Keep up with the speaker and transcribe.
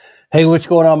Hey, what's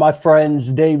going on, my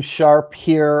friends? Dave Sharp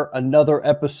here. Another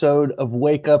episode of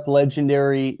Wake Up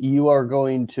Legendary. You are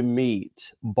going to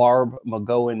meet Barb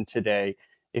McGowan today.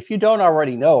 If you don't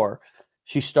already know her,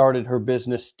 she started her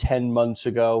business 10 months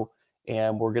ago,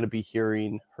 and we're going to be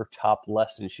hearing her top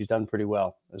lessons. She's done pretty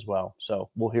well as well. So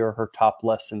we'll hear her top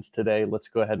lessons today. Let's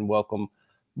go ahead and welcome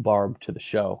Barb to the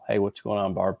show. Hey, what's going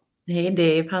on, Barb? Hey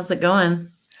Dave, how's it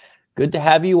going? Good to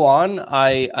have you on.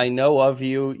 I know of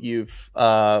you. You've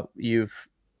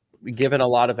given a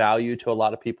lot of value to a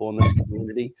lot of people in this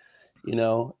community,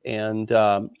 and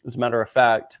as a matter of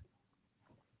fact,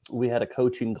 we had a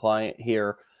coaching client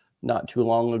here not too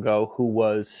long ago who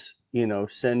was,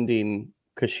 sending,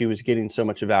 because she was getting so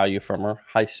much value from her.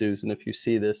 Hi, Susan, if you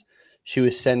see this, she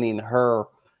was sending her,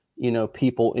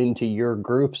 people into your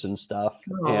groups and stuff.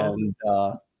 Oh,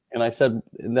 And I said,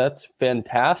 that's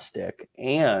fantastic.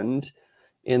 And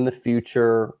in the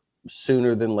future,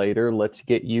 sooner than later, let's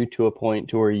get you to a point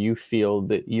to where you feel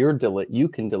that you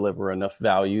can deliver enough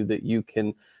value that you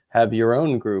can have your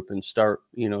own group and start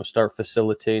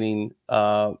facilitating,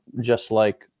 just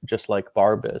like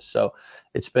Barb is. So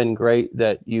it's been great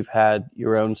that you've had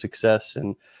your own success,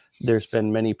 and there's been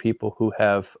many people who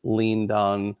have leaned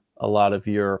on a lot of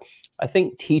your, I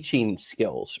think, teaching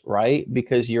skills, right?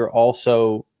 Because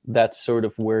that's sort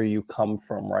of where you come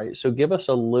from, right? So give us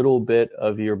a little bit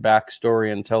of your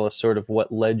backstory and tell us sort of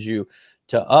what led you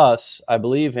to us, I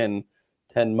believe, in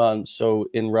 10 months. So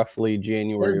in roughly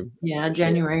January of yeah, this year.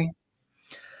 January.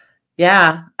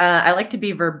 Yeah, I like to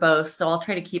be verbose, so I'll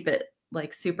try to keep it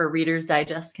like super Reader's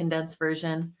Digest condensed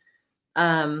version.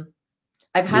 Um,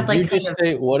 I've had Did you like kind just of,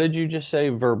 say, what did you just say?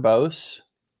 Verbose?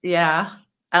 yeah,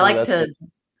 I Oh, like that's to it.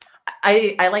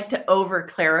 I like to over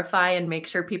clarify and make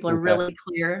sure people are Okay. really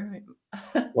clear.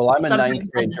 Well, I'm a ninth Sometimes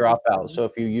grade dropout. unnecessary. So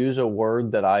if you use a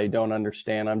word that I don't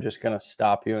understand, I'm just going to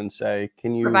stop you and say,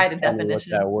 can you Provide a tell me what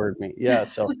definition. that word means? Yeah.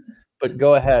 So, but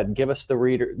go ahead. Give us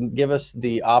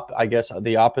I guess,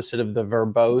 the opposite of the Too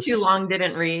verbose. long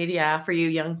didn't read, yeah, for you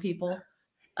young people.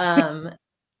 Um,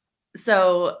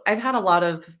 so I've had a lot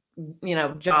of,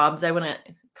 jobs. I wouldn't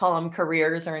call them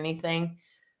careers or anything.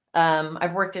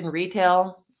 I've worked in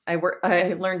retail. I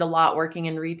learned a lot working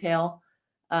in retail.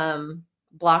 Um,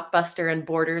 Blockbuster and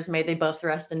Borders, may they both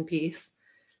rest in peace.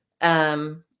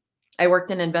 Um, I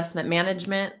worked in investment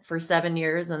management for 7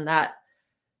 years, and that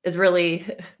is really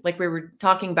like we were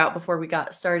talking about before we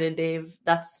got started, Dave.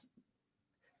 That's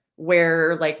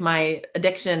where like my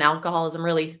addiction and alcoholism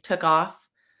really took off.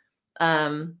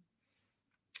 Um,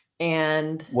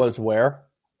 and Was where?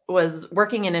 was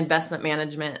working in investment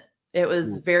management. It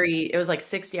was like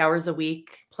 60 hours a week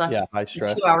Yeah. plus High a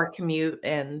stress. 2-hour commute,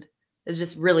 and it's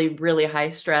just really, really high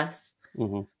stress.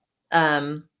 Hmm.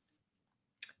 Um,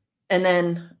 and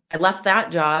then I left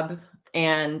that job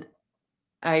and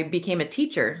I became a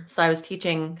teacher. So I was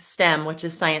teaching STEM, which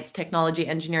is science, technology,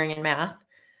 engineering, and math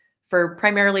for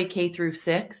primarily K through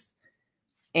 6.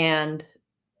 And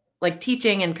like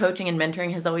teaching and coaching and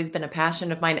mentoring has always been a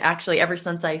passion of mine. Actually, ever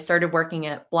since I started working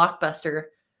at Blockbuster,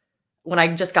 when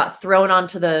I just got thrown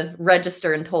onto the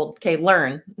register and told, okay,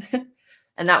 learn.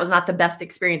 And that was not the best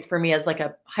experience for me as like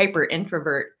a hyper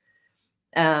introvert.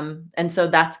 And so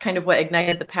that's kind of what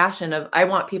ignited the passion of I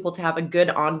want people to have a good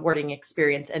onboarding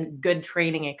experience and good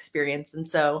training experience. And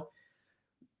so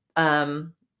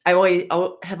um, I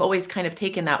have always kind of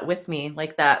taken that with me,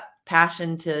 like that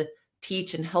passion to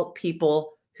teach and help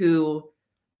people who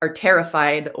are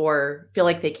terrified or feel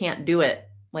like they can't do it.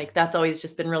 Like that's always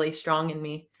just been really strong in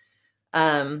me.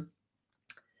 Um,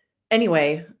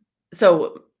 anyway,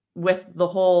 so with the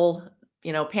whole,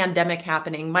 pandemic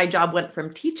happening, my job went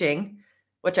from teaching,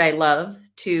 which I love,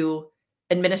 to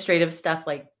administrative stuff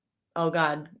like, oh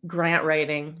God, grant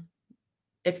writing.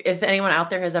 If anyone out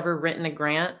there has ever written a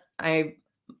grant, I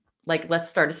like let's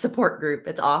start a support group.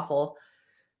 It's awful.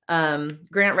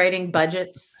 Grant writing,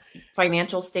 budgets,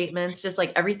 financial statements, just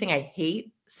like everything I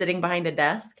hate sitting behind a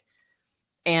desk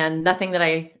and nothing that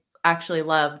I actually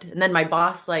loved. And then my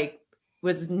boss like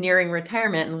was nearing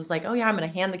retirement and was like, "Oh yeah, I'm going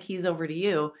to hand the keys over to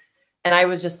you." And I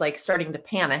was just like starting to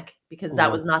panic because that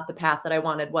Hmm. was not the path that I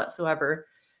wanted whatsoever.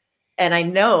 And I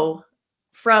know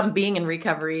from being in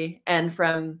recovery and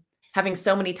from having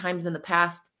so many times in the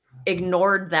past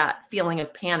ignored that feeling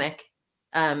of panic,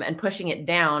 and pushing it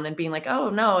down and being like, "Oh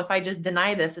no, if I just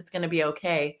deny this, it's going to be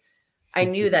okay." I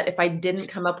knew that if I didn't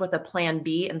come up with a plan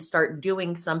B and start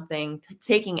doing something,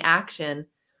 taking action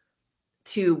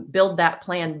to build that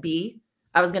plan B,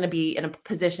 I was going to be in a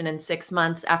position in 6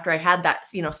 months after I had that,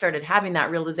 started having that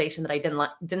realization that I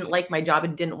didn't like my job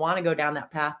and didn't want to go down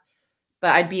that path.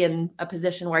 But I'd be in a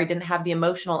position where I didn't have the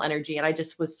emotional energy and I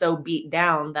just was so beat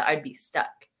down that I'd be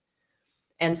stuck.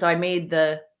 And so I made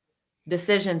the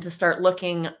decision to start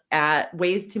looking at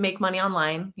ways to make money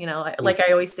online, like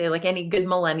I always say, like any good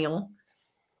millennial.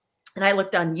 And I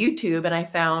looked on YouTube and I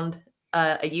found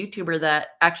a YouTuber that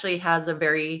actually has a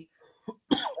very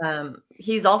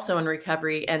he's also in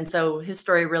recovery, and so his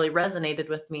story really resonated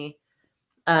with me.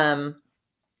 And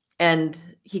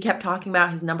he kept talking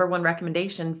about his number one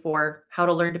recommendation for how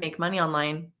to learn to make money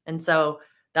online. And so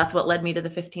that's what led me to the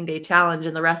 15-day challenge,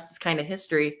 and the rest is kind of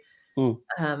history.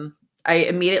 I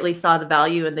immediately saw the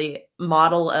value in the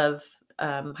model of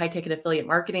high ticket affiliate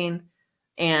marketing.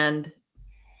 And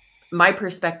my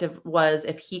perspective was,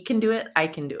 if he can do it, I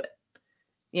can do it.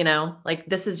 Like,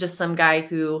 this is just some guy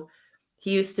who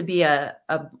he used to be a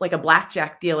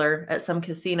blackjack dealer at some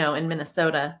casino in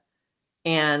Minnesota.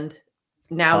 And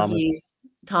now he's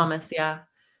Thomas. Yeah.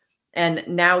 And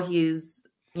now he's,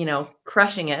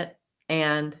 crushing it.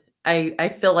 And I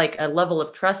feel like a level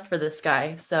of trust for this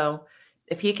guy. So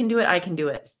if he can do it, I can do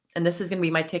it. And this is going to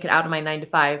be my ticket out of my 9 to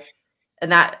 5.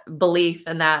 And that belief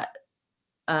and that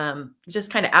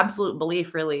just kind of absolute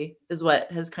belief really is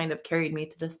what has kind of carried me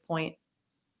to this point.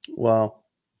 Wow.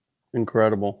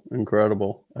 Incredible.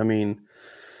 Incredible. I mean,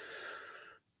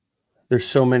 there's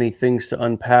so many things to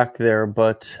unpack there,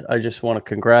 but I just want to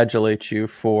congratulate you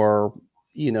for,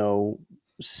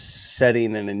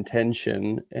 setting an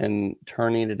intention and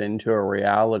turning it into a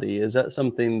reality. Is that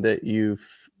something that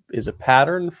is a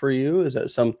pattern for you? Is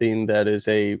that something that is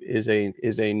a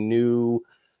new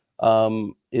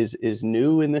is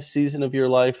new in this season of your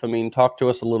life? I mean, talk to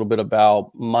us a little bit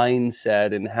about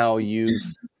mindset and how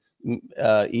you've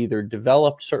either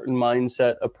developed certain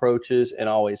mindset approaches and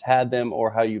always had them, or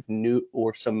how you've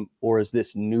or is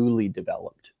this newly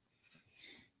developed?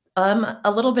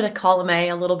 A little bit of column A,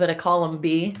 a little bit of column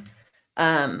B.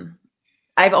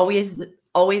 I've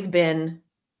always been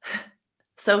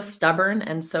so stubborn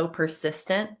and so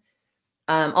persistent,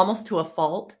 almost to a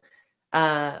fault.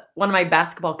 One of my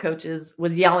basketball coaches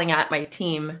was yelling at my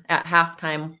team at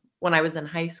halftime when I was in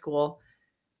high school.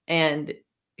 And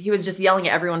he was just yelling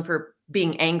at everyone for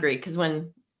being angry. Because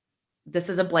this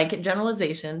is a blanket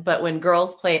generalization, but when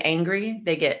girls play angry,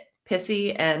 they get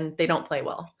pissy and they don't play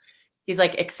well. He's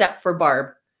like, except for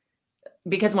Barb.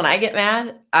 Because when I get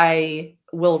mad, I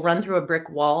will run through a brick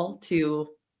wall to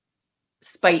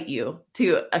spite you,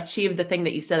 to achieve the thing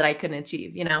that you said that I couldn't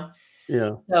achieve, Yeah.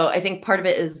 So I think part of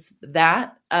it is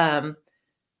that.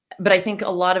 But I think a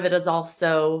lot of it is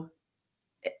also,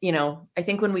 I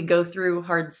think when we go through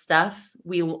hard stuff,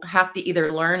 we have to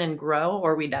either learn and grow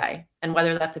or we die. And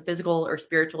whether that's a physical or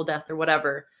spiritual death or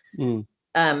whatever. And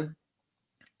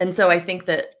so I think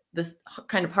that this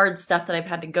kind of hard stuff that I've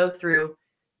had to go through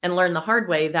and learn the hard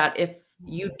way, that if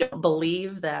you don't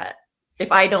believe that,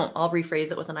 I'll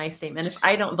rephrase it with a nice statement. If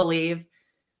I don't believe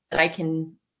that I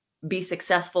can be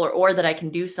successful or that I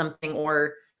can do something,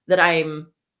 or that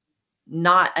I'm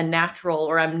not a natural,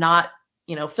 or I'm not,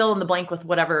 fill in the blank with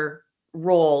whatever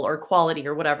role or quality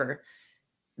or whatever,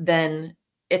 then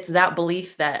it's that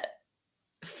belief that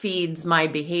feeds my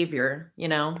behavior.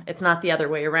 It's not the other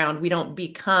way around. We don't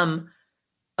become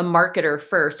a marketer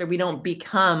first, or we don't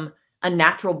become a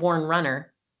natural born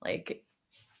runner. Like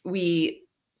the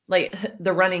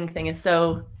running thing is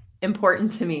so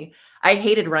important to me. I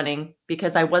hated running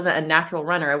because I wasn't a natural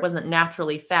runner. I wasn't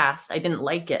naturally fast. I didn't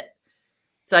like it.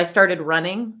 So I started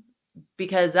running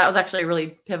because that was actually a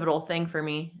really pivotal thing for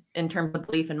me in terms of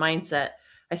belief and mindset.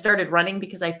 I started running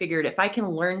because I figured if I can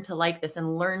learn to like this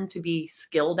and learn to be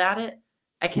skilled at it,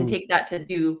 I can take that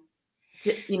to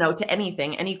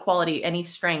anything, any quality, any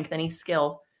strength, any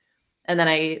skill. And then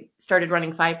I started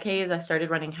running 5Ks. I started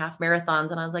running half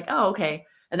marathons, and I was like, oh, okay.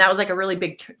 And that was like a really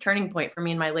big turning point for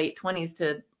me in my late 20s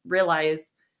to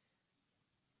realize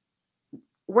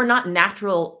we're not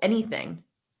natural anything.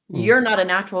 You're not a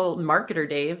natural marketer,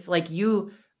 Dave. Like,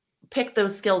 you picked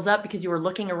those skills up because you were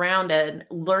looking around and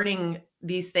learning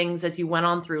these things as you went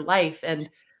on through life, and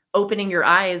opening your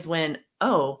eyes when,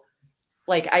 oh,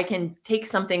 like, I can take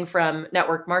something from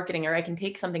network marketing, or I can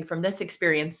take something from this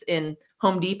experience in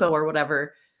Home Depot or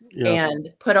whatever, and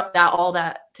put all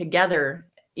that together.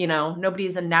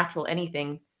 Nobody's a natural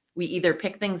anything. We either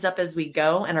pick things up as we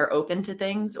go and are open to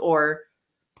things, or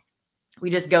we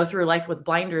just go through life with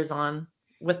blinders on,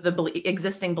 with the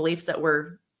existing beliefs that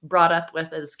we're brought up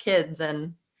with as kids,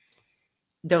 and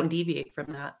don't deviate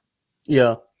from that.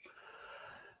 Yeah.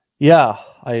 Yeah,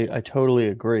 I totally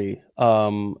agree.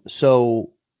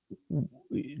 So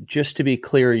just to be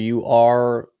clear, you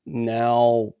are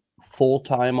now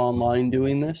full-time online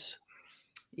doing this?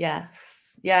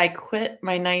 Yes. Yeah, I quit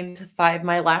my 9 to 5.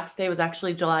 My last day was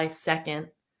actually July 2nd.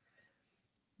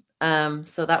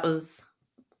 So that was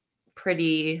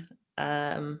pretty,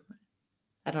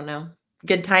 I don't know,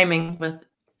 good timing with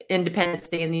Independence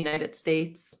Day in the United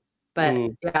States. But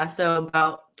Mm, yeah, so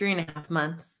about 3.5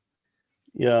 months.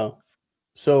 yeah.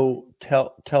 So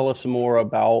tell us more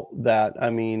about that. I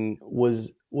mean,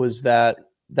 was that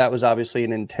was obviously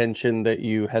an intention that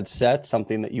you had set,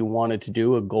 something that you wanted to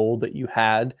do, a goal that you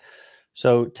had.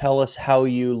 So tell us how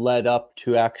you led up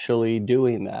to actually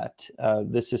doing that.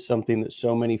 This is something that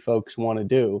so many folks want to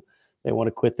do. They want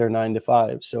to quit their 9 to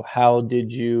 5. So how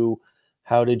did you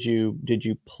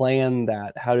plan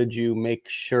that? How did you make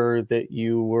sure that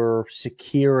you were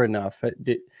secure enough?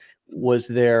 Was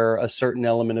there a certain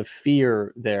element of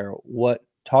fear there?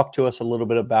 Talk to us a little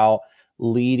bit about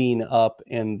leading up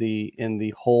in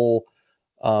the whole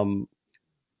um,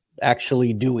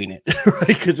 actually doing it, right?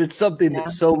 Because it's something that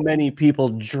Yeah. so many people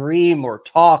dream or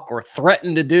talk or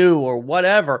threaten to do or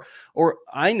whatever. Or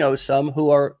I know some who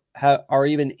are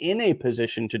even in a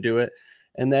position to do it,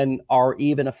 and then are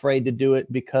even afraid to do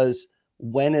it because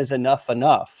when is enough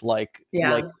enough? Like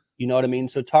Yeah. you know what I mean?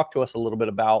 So talk to us a little bit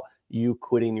about you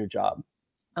quitting your job.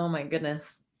 Oh my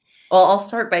goodness. Well, I'll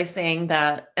start by saying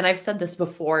that, and I've said this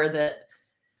before, that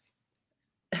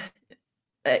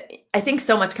uh, I think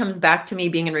so much comes back to me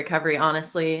being in recovery,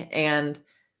 honestly, and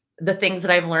the things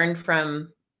that I've learned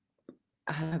from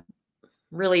uh,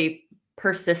 really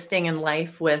persisting in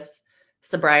life with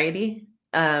sobriety.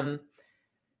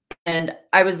 And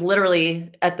I was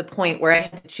literally at the point where I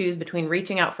had to choose between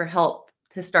reaching out for help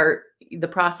to start the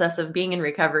process of being in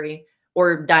recovery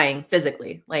or dying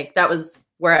physically. Like that was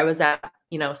where I was at,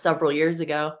 several years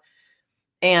ago.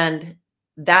 And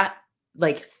that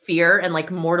like fear and like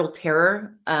mortal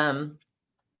terror of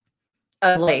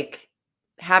like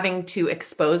having to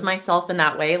expose myself in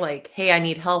that way, like, hey, I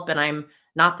need help and I'm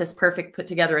not this perfect put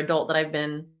together adult that I've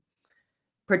been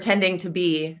pretending to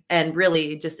be, and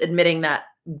really just admitting that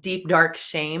deep dark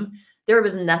shame. There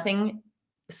was nothing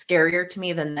scarier to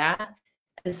me than that.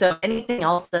 And so anything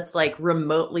else that's like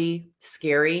remotely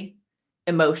scary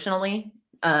emotionally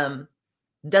um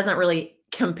doesn't really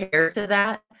compare to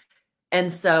that.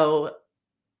 And so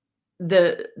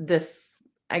the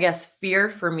I guess fear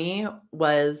for me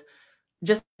was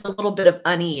just a little bit of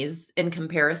unease in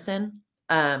comparison.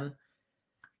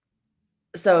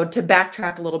 So to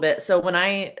backtrack a little bit, so when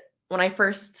I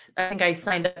first, I think I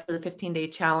signed up for the 15-day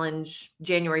challenge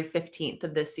January 15th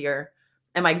of this year,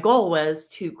 and my goal was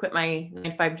to quit my 9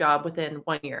 to 5 job within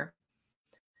 1 year.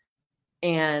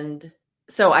 And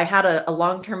so I had a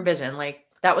long-term vision, like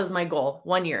that was my goal,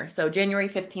 1 year. So January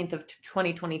 15th of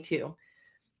 2022.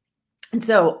 And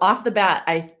so off the bat,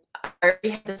 I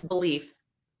already had this belief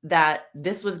that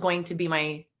this was going to be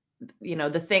my,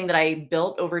 the thing that I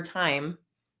built over time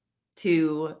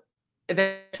to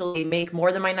eventually make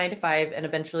more than my 9 to 5 and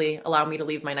eventually allow me to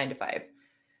leave my 9 to 5.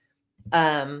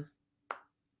 Um,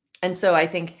 and so I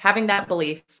think having that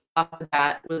belief off the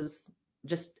bat was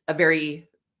just a very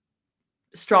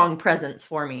strong presence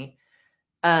for me.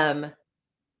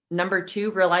 Number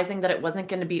two, realizing that it wasn't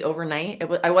going to be overnight.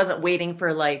 I wasn't waiting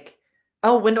for like,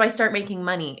 oh, when do I start making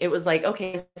money? It was like,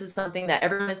 okay, this is something that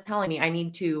everyone is telling me I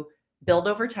need to build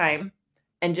over time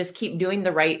and just keep doing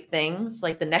the right things,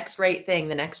 like the next right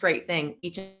thing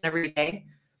each and every day.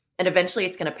 And eventually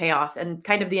it's going to pay off. And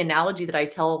kind of the analogy that I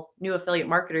tell new affiliate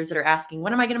marketers that are asking,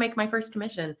 when am I going to make my first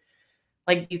commission?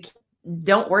 Like, you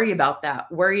don't worry about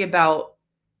that. Worry about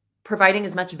providing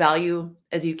as much value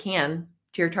as you can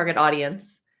to your target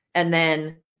audience. And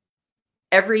then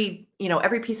every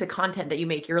piece of content that you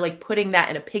make, you're like putting that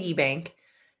in a piggy bank,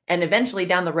 and eventually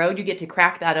down the road you get to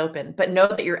crack that open, but know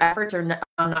that your efforts are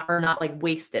not like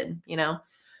wasted.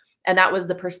 And that was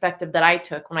the perspective that I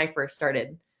took when I first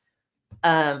started.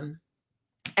 And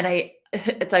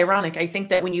it's ironic, I think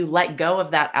that when you let go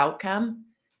of that outcome,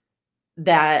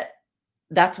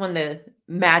 that's when the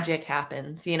magic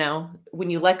happens. When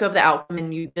you let go of the outcome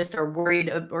and you just are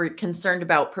worried or concerned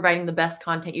about providing the best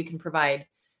content you can provide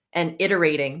and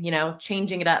iterating,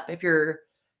 changing it up. If your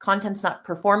content's not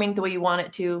performing the way you want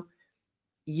it to,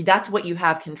 that's what you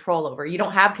have control over. You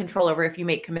don't have control over if you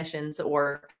make commissions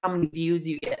or how many views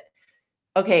you get.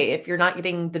 Okay, if you're not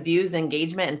getting the views,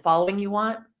 engagement, and following you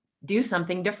want, do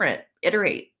something different.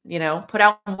 Iterate, put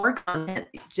out more content,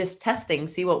 just test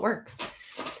things, see what works.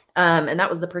 And that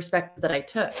was the perspective that I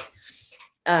took.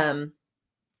 And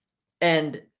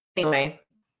anyway,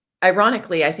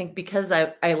 ironically, I think because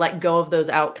I let go of those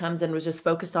outcomes and was just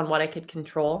focused on what I could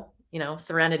control,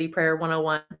 Serenity Prayer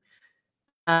 101,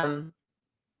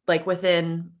 like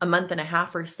within a month and a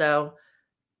half or so,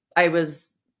 I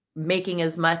was making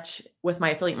as much with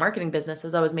my affiliate marketing business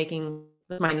as I was making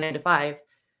with my 9 to 5.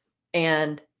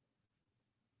 And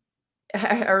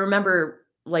I remember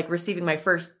like receiving my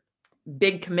first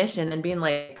big commission and being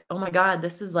like, "Oh my God,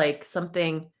 this is like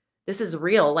something, this is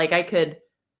real." Like I could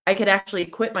actually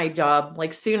quit my job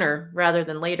like sooner rather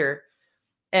than later.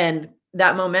 And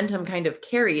that momentum kind of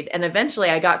carried. And eventually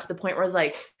I got to the point where I was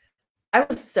like, I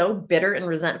was so bitter and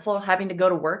resentful having to go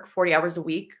to work 40 hours a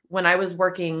week when I was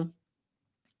working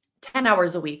 10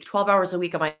 hours a week, 12 hours a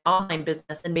week on my online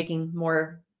business and making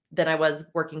more than I was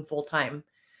working full time.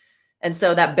 And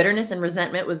so that bitterness and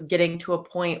resentment was getting to a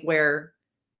point where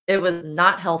it was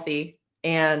not healthy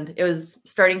and it was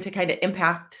starting to kind of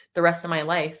impact the rest of my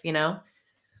life, you know?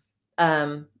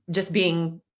 Just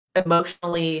being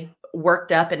emotionally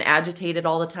worked up and agitated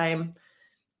all the time,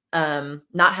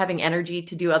 not having energy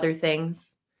to do other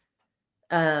things,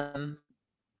 um,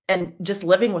 and just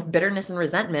living with bitterness and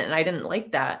resentment. And I didn't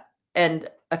like that. And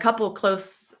a couple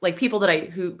close, like people that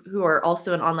who are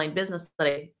also in online business that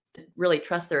I really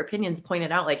trust their opinions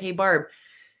pointed out, like, "Hey, Barb,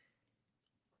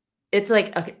 it's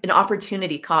like an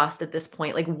opportunity cost at this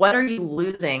point. Like, what are you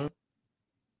losing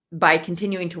by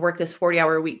continuing to work this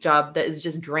 40-hour a week job that is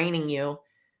just draining you,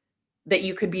 that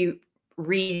you could be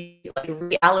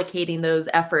reallocating those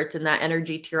efforts and that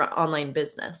energy to your online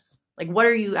business? Like, what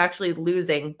are you actually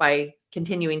losing by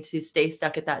continuing to stay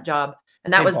stuck at that job?"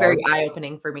 And that Hey, was very Barb.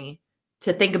 eye-opening for me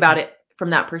to think about it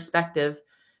from that perspective.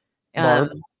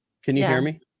 Barb, Um, can you hear yeah,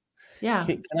 me? yeah.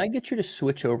 Can I get you to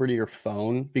switch over to your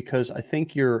phone? Because I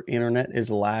think your internet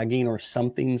is lagging or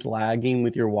something's lagging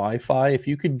with your Wi-Fi. If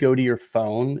you could go to your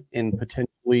phone and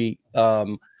potentially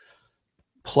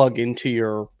plug into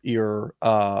your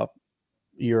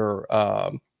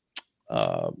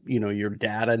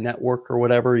data network or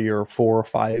whatever, your 4 or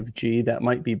 5G, that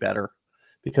might be better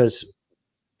because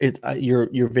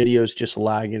your video is just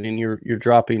lagging and you're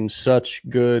dropping such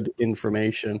good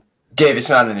information. Dave, it's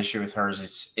not an issue with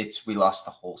hers. It's we lost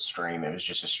the whole stream. It was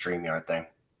just a StreamYard thing.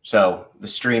 So the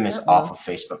stream is off of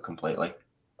Facebook completely.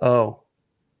 Oh,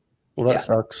 well, that Yeah.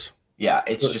 sucks. Yeah,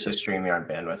 it's just a StreamYard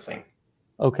bandwidth thing.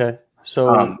 Okay,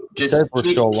 so just says we're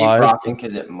keep still live. rocking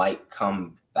because it might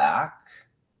come back.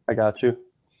 I got you.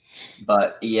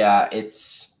 But yeah,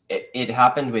 it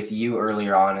happened with you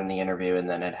earlier on in the interview, and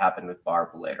then it happened with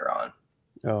Barb later on.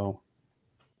 Oh,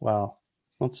 wow,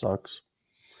 that sucks.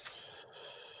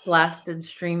 Blasted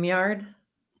StreamYard.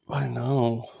 I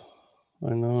know.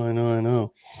 Well,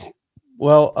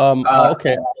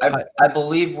 okay. I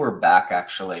believe we're back,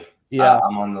 actually. Yeah.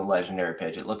 I'm on the legendary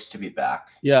page. It looks to be back.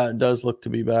 Yeah, it does look to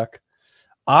be back.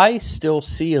 I still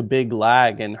see a big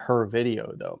lag in her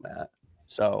video, though, Matt.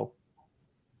 So,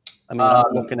 I mean,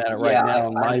 I'm looking at it right now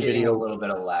on my video. A little bit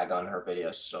of lag on her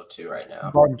video still too right now.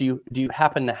 Barb, do you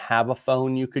happen to have a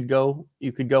phone you could go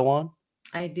on?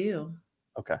 I do.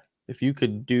 Okay. If you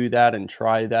could do that and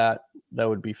try that, that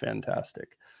would be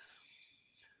fantastic.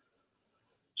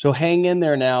 So hang in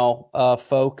there now,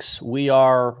 folks. We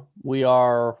are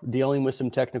dealing with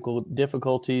some technical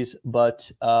difficulties,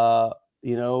 but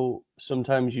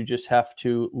sometimes you just have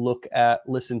to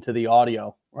listen to the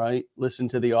audio, right? Listen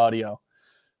to the audio.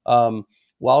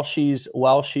 While she's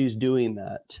doing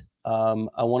that,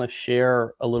 I want to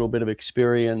share a little bit of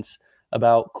experience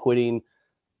about quitting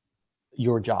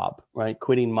your job, right?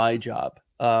 Quitting my job.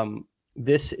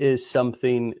 This is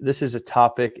a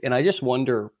topic, and I just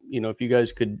wonder, if you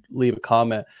guys could leave a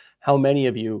comment, how many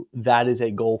of you that is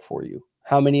a goal for you?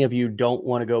 How many of you don't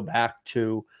want to go back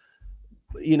to,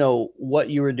 what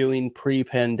you were doing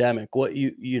pre-pandemic?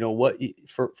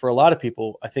 For a lot of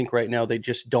people, I think right now they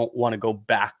just don't want to go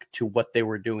back to what they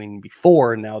were doing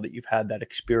before. Now that you've had that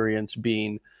experience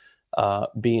being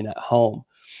at home,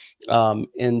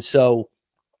 and so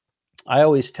I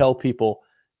always tell people,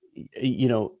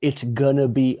 it's gonna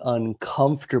be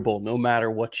uncomfortable no matter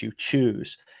what you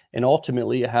choose. And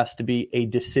ultimately, it has to be a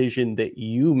decision that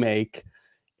you make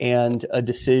and a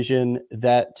decision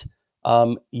that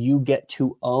you get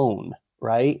to own,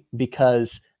 right?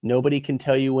 Because nobody can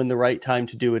tell you when the right time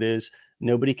to do it is.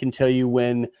 Nobody can tell you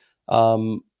when,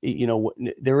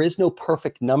 there is no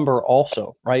perfect number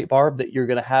also, right, Barb, that you're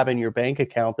going to have in your bank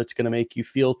account that's going to make you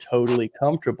feel totally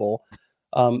comfortable.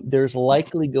 There's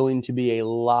likely going to be a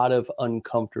lot of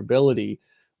uncomfortability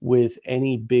with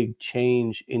any big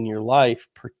change in your life,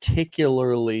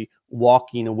 particularly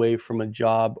walking away from a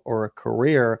job or a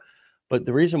career. But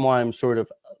the reason why I'm sort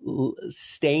of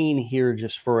staying here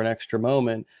just for an extra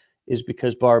moment is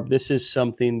because, Barb, this is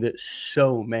something that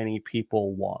so many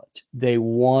people want. They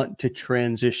want to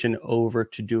transition over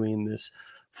to doing this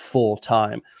full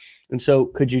time. And so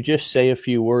could you just say a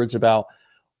few words about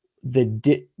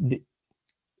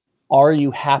are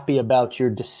you happy about your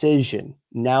decision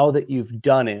now that you've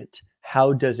done it?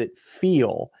 How does it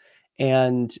feel?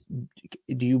 And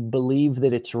do you believe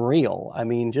that it's real? I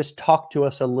mean, just talk to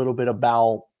us a little bit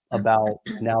about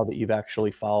now that you've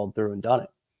actually followed through and done it.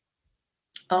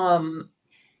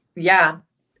 Yeah,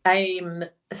 I'm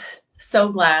so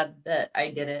glad that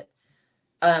I did it.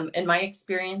 In my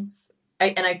experience,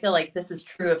 I feel like this is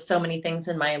true of so many things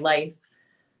in my life,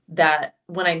 that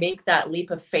when I make that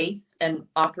leap of faith and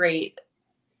operate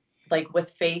like with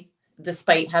faith,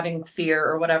 despite having fear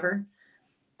or whatever,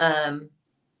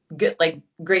 good, like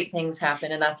great things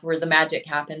happen. And that's where the magic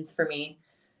happens for me.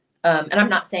 And I'm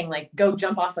not saying like go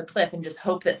jump off a cliff and just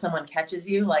hope that someone catches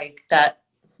you. Like that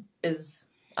is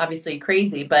obviously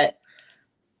crazy. But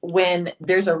when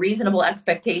there's a reasonable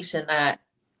expectation that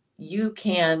you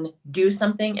can do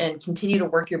something and continue to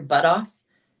work your butt off,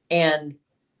 and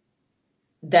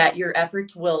that your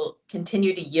efforts will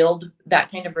continue to yield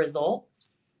that kind of result.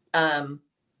 I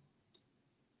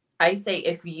say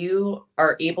if you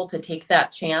are able to take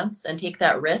that chance and take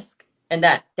that risk, and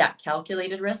that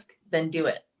calculated risk, then do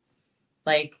it.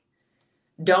 Like,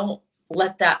 don't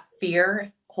let that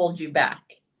fear hold you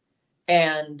back.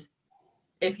 And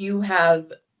if you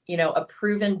have, a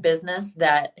proven business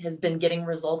that has been getting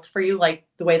results for you, like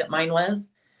the way that mine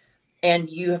was, and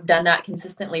you have done that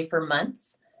consistently for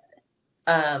months,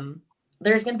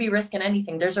 there's going to be risk in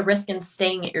anything. There's a risk in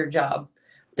staying at your job.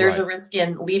 There's a risk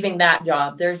in leaving that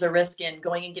job. There's a risk in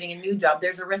going and getting a new job.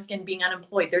 There's a risk in being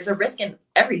unemployed. There's a risk in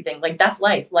everything. Like, that's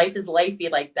life. Life is lifey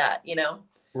like that,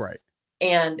 Right.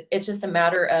 And it's just a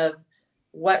matter of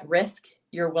what risk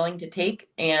you're willing to take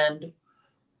and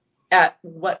at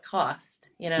what cost,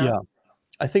 Yeah.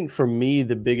 I think for me,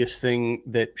 the biggest thing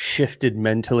that shifted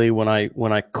mentally when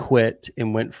I quit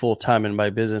and went full time in my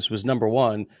business was, number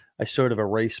one, I sort of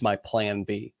erased my plan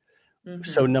B. Mm-hmm.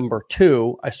 So number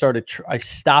two, I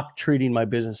stopped treating my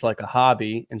business like a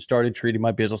hobby and started treating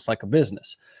my business like a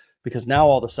business, because now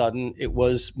all of a sudden it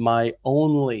was my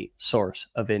only source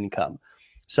of income.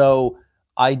 So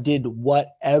I did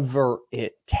whatever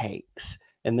it takes.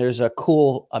 And there's a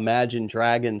cool Imagine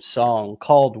Dragons song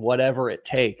called Whatever It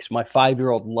Takes. My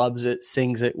 5-year-old loves it,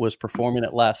 sings it, was performing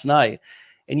it last night.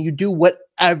 And you do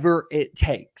whatever it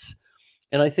takes.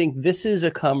 And I think this is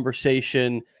a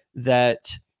conversation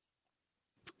that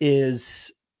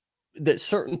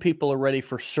certain people are ready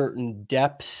for certain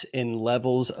depths and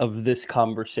levels of this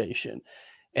conversation.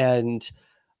 And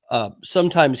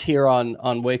sometimes here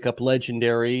on Wake Up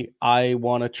Legendary, I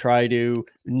want to try to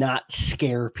not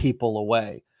scare people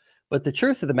away. But the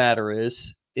truth of the matter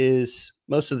is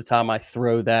most of the time I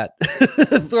throw that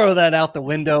out the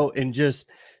window and just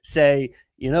say,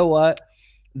 you know what?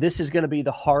 This is going to be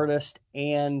the hardest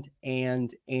and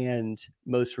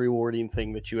most rewarding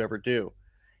thing that you ever do.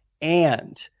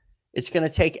 And it's going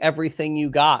to take everything you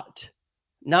got,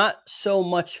 not so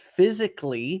much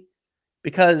physically,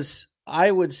 because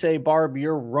I would say, Barb,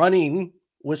 your running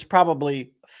was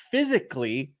probably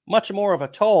physically much more of a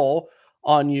toll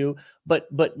on you, but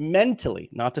mentally,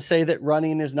 not to say that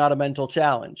running is not a mental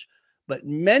challenge, but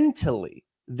mentally,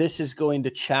 this is going to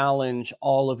challenge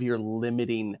all of your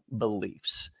limiting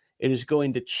beliefs. It is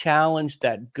going to challenge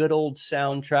that good old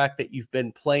soundtrack that you've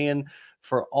been playing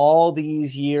for all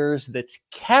these years that's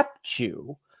kept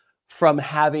you from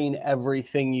having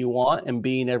everything you want and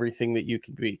being everything that you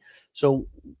can be. So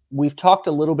we've talked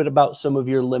a little bit about some of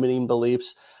your limiting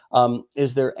beliefs.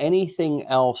 Is there anything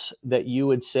else that you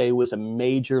would say was a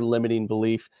major limiting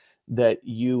belief that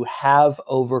you have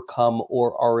overcome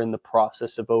or are in the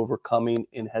process of overcoming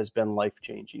and has been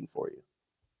life-changing for you?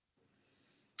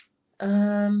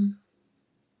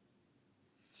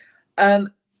 I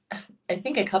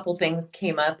think a couple things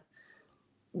came up.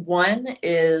 One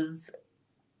is,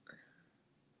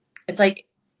 it's like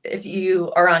if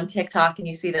you are on TikTok and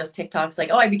you see those TikToks like,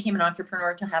 oh, I became an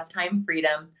entrepreneur to have time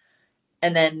freedom.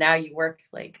 And then now you work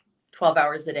like 12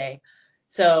 hours a day.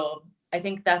 So I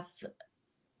think that's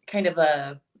kind of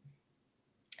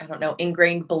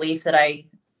ingrained belief that I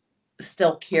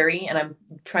still carry. And I'm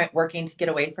working to get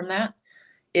away from that,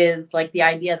 is like the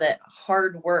idea that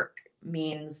hard work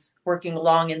means working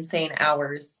long, insane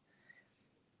hours.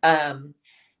 That's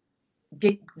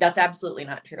absolutely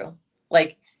not true.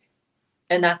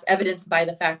 And that's evidenced by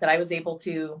the fact that I was able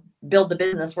to build the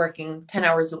business working 10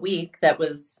 hours a week that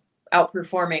was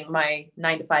outperforming my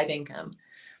 9-to-5 income.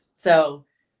 So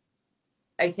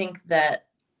I think that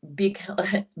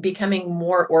becoming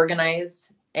more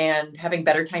organized and having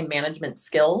better time management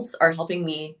skills are helping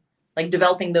me, like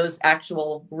developing those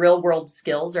actual real world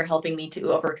skills are helping me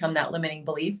to overcome that limiting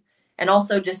belief. And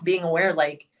also just being aware,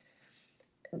 like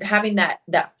having that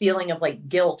feeling of like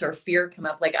guilt or fear come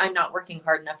up, like I'm not working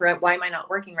hard enough, right? Why am I not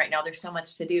working right now? There's so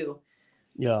much to do.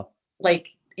 Yeah. Like,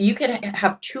 you could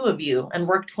have two of you and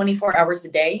work 24 hours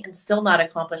a day and still not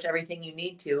accomplish everything you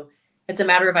need to. It's a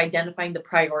matter of identifying the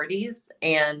priorities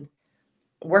and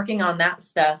working on that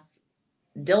stuff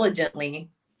diligently,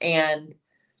 and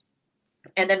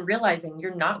then realizing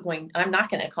I'm not going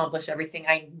to accomplish everything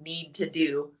I need to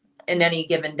do in any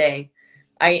given day.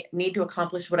 I need to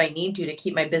accomplish what I need to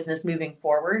keep my business moving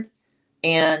forward,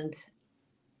 and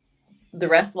the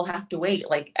rest will have to wait.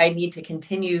 Like, I need to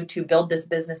continue to build this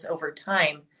business over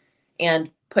time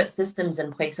and put systems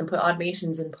in place and put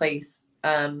automations in place,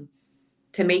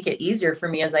 to make it easier for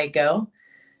me as I go.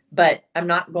 But I'm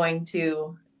not going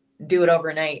to do it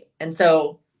overnight. And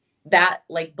so that,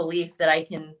 like, belief that I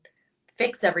can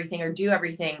fix everything or do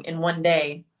everything in one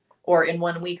day or in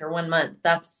 1 week or 1 month,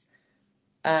 that's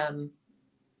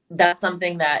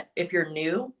something that if you're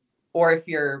new or if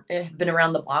you're been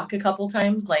around the block a couple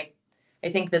times, like, I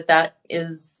think that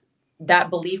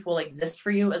belief will exist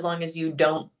for you as long as you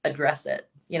don't address it,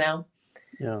 you know?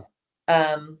 Yeah.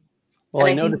 Well,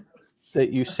 I noticed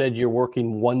that you said you're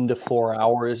working 1 to 4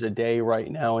 hours a day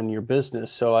right now in your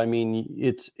business. So, I mean,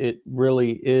 it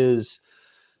really is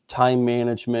time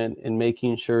management and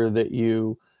making sure that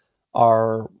you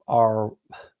are,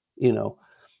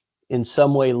 in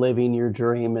some way living your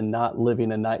dream and not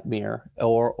living a nightmare,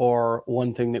 or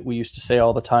one thing that we used to say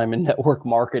all the time in network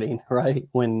marketing, right?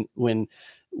 When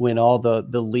all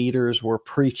the leaders were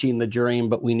preaching the dream,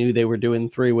 but we knew they were doing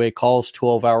 3-way calls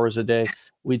 12 hours a day,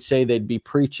 we'd say they'd be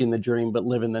preaching the dream, but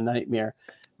living the nightmare.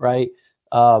 Right.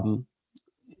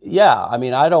 Yeah. I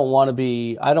mean, I don't want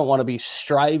to be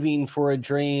striving for a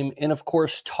dream. And of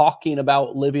course, talking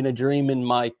about living a dream in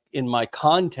my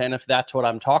content, if that's what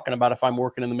I'm talking about, if I'm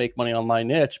working in the make money online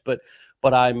niche, but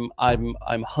I'm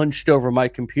hunched over my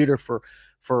computer for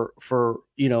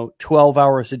 12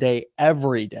 hours a day,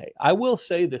 every day. I will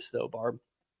say this though, Barb,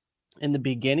 in the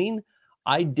beginning,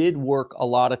 I did work a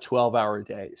lot of 12-hour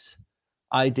days.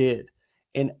 I did.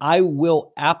 And I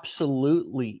will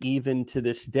absolutely, even to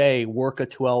this day, work a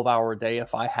 12-hour day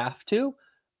if I have to,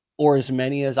 or as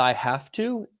many as I have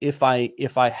to, if I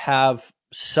have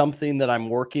something that I'm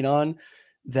working on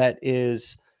that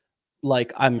is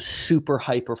like I'm super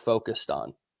hyper focused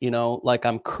on, like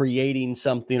I'm creating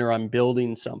something or I'm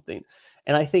building something.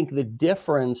 And I think the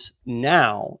difference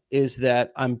now is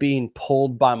that I'm being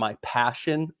pulled by my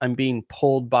passion. I'm being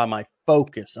pulled by my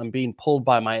focus. I'm being pulled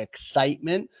by my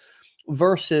excitement,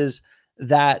 versus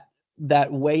that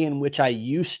way in which I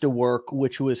used to work,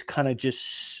 which was kind of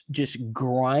just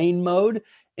grind mode.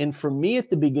 And for me at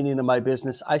the beginning of my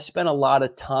business, I spent a lot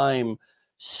of time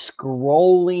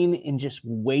scrolling and just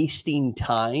wasting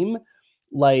time.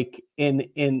 Like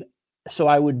so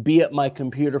I would be at my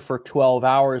computer for 12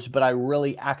 hours, but I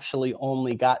really actually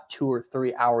only got 2 or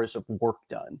 3 hours of work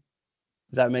done.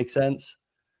 Does that make sense?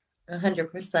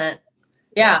 100%.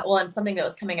 Yeah. Well, and something that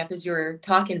was coming up as you were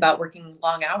talking about working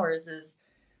long hours is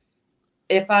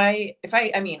I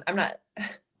mean,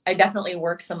 I definitely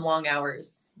work some long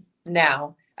hours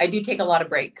now. I do take a lot of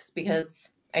breaks because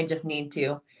I just need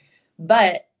to.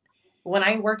 But when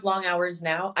I work long hours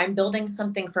now, I'm building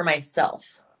something for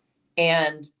myself.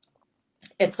 And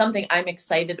it's something I'm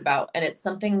excited about. And it's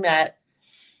something that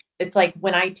it's like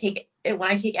when I take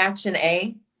action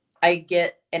A, I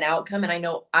get an outcome, and I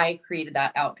know I created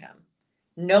that outcome.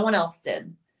 No one else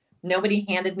did. Nobody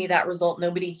handed me that result.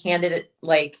 Nobody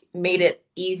made it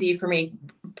easy for me,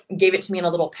 gave it to me in a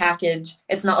little package.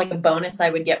 It's not like a bonus I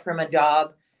would get from a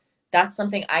job. That's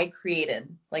something I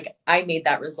created. Like, I made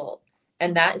that result.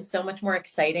 And that is so much more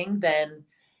exciting than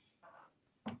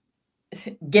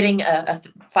getting a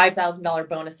 $5,000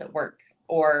 bonus at work,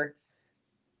 or,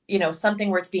 something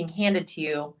where it's being handed to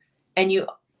you. And you,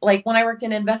 like, when I worked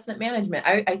in investment management,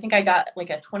 I think I got like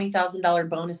a $20,000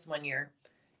 bonus one year,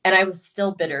 and I was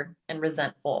still bitter and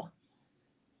resentful.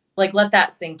 Like, let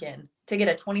that sink in. To get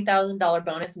a $20,000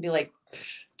 bonus and be like,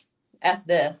 F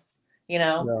this,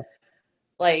 Yeah.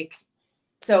 Like,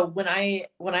 so when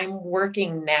I'm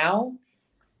working now,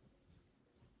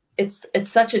 it's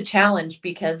such a challenge,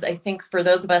 because I think for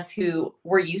those of us who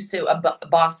were used to a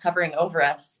boss hovering over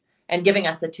us and giving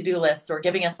us a to-do list or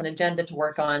giving us an agenda to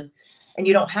work on, and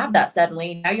you don't have that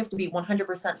suddenly, now you have to be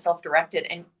 100% self-directed,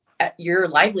 and your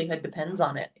livelihood depends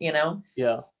on it,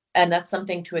 Yeah. And that's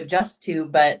something to adjust to.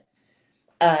 But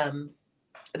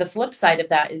the flip side of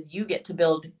that is you get to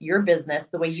build your business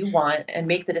the way you want and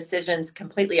make the decisions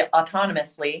completely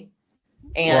autonomously.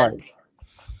 And right.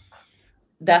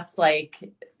 That's like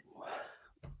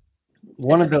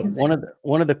one of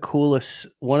the coolest,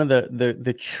 one of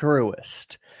the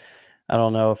truest. I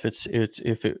don't know if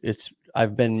it's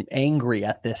I've been angry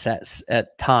at this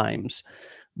at times,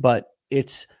 but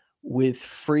it's with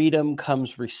freedom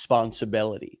comes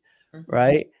responsibility, Mm-hmm.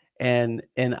 right? And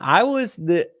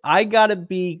I gotta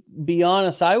be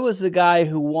honest, I was the guy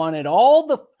who wanted all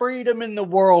the freedom in the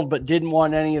world, but didn't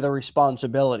want any of the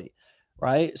responsibility,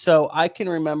 right? So I can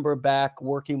remember back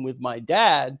working with my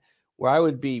dad where I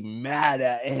would be mad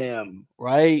at him,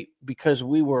 right? Because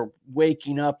we were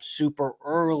waking up super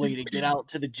early to get out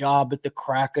to the job at the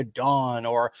crack of dawn,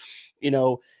 or, you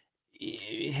know,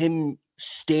 him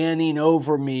standing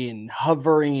over me and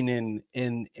hovering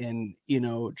and you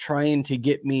know, trying to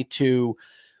get me to,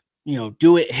 you know,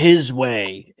 do it his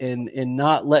way and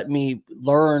not let me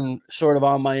learn sort of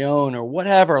on my own or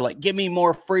whatever. Like, give me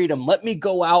more freedom, let me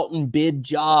go out and bid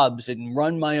jobs and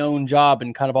run my own job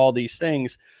and kind of all these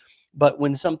things. But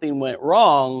when something went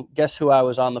wrong, guess who I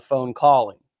was on the phone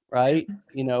calling, right?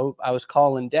 You know, I was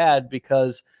calling dad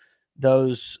because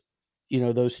those, you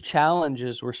know, those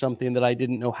challenges were something that I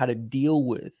didn't know how to deal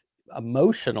with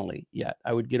emotionally yet.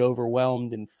 I would get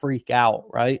overwhelmed and freak out,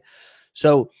 right?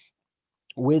 So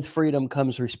with freedom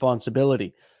comes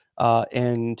responsibility.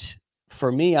 And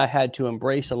for me, I had to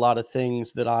embrace a lot of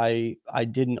things that I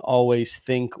didn't always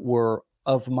think were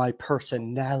of my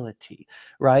personality,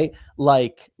 right?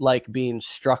 Like being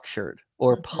structured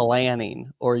or Mm-hmm.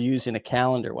 planning or using a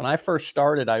calendar. When I first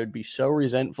started, I would be so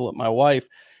resentful at my wife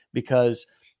because,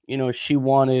 you know, she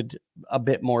wanted a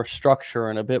bit more structure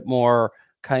and a bit more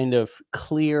kind of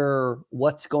clear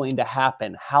what's going to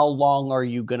happen. How long are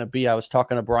you going to be? I was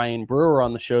talking to Brian Brewer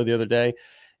on the show the other day,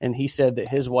 and he said that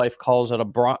his wife calls it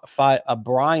a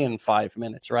Brian 5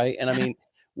 minutes, right? And I mean,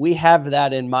 we have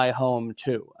that in my home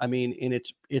too. I mean, and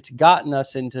it's gotten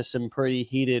us into some pretty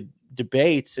heated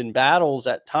debates and battles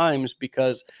at times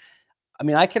because, I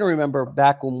mean, I can remember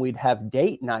back when we'd have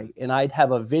date night and I'd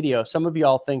have a video. Some of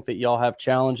y'all think that y'all have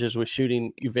challenges with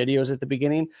shooting videos at the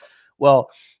beginning. Well,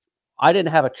 I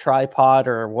didn't have a tripod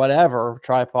or whatever,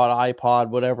 tripod, iPod,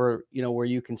 whatever, you know, where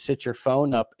you can sit your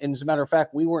phone up. And as a matter of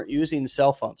fact, we weren't using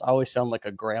cell phones. I always sound like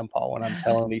a grandpa when I'm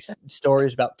telling these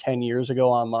stories about 10 years ago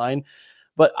online.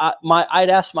 But I'd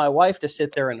ask my wife to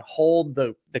sit there and hold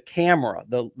the camera,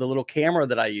 the little camera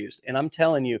that I used. And I'm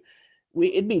telling you,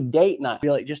 it'd be date night. I'd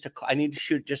be like, I need to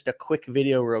shoot just a quick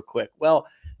video real quick. Well,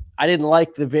 I didn't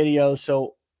like the video.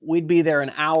 So we'd be there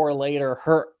an hour later.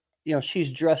 You know,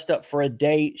 she's dressed up for a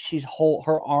date.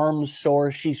 Her arms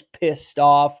sore. She's pissed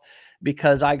off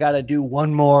because I got to do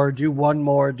one more. And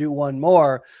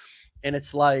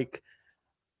it's like,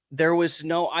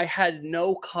 I had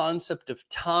no concept of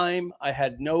time. I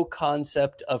had no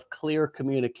concept of clear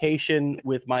communication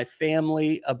with my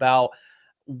family about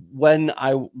when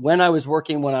I was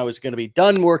working, when I was going to be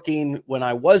done working, when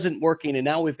I wasn't working. And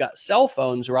now we've got cell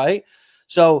phones, right?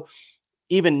 So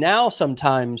even now,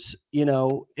 sometimes, you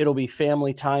know, it'll be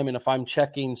family time. And if I'm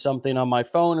checking something on my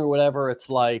phone or whatever, it's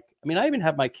like, I mean, I even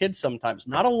have my kids sometimes,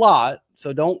 not a lot.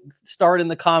 So don't start in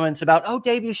the comments about, oh,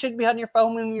 Dave, you shouldn't be on your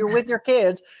phone when you're with your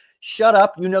kids. Shut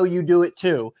up. You know, you do it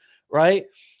too. Right.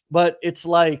 But it's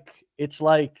like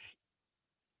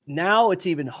now it's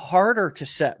even harder to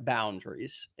set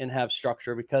boundaries and have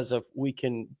structure because we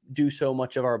can do so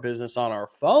much of our business on our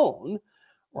phone,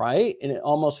 right? And it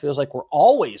almost feels like we're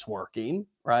always working,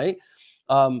 right?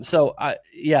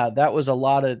 That was a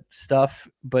lot of stuff,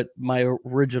 but my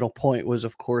original point was,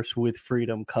 of course, with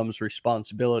freedom comes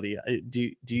responsibility.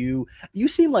 You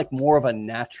seem like more of a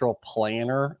natural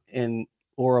planner,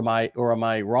 or am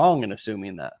I wrong in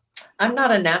assuming that? I'm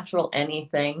not a natural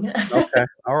anything. Okay.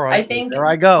 All right. I think there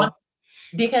I go.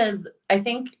 Because I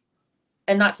think,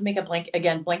 and not to make a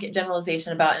blanket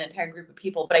generalization about an entire group of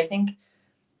people, but I think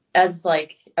as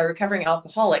like a recovering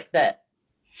alcoholic, that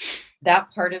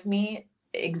part of me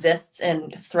exists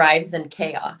and thrives in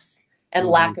chaos and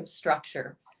lack of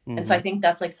structure. And so I think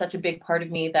that's like such a big part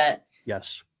of me that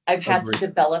yes, I've had to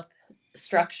develop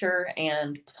structure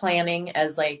and planning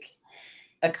as like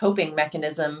a coping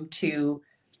mechanism to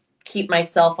keep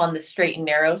myself on the straight and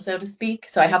narrow, so to speak.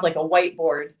 So I have like a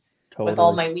whiteboard with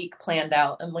all my week planned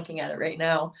out. I'm looking at it right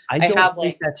now. I don't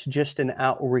think that's just an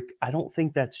outreach. I don't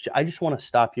think I just want to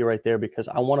stop you right there because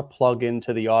I want to plug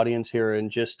into the audience here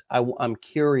and I'm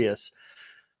curious.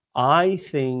 I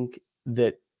think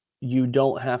that you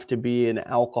don't have to be an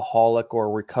alcoholic or a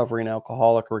recovering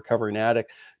alcoholic or recovering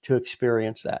addict to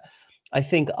experience that. I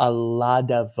think a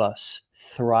lot of us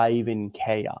thrive in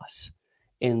chaos,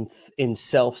 in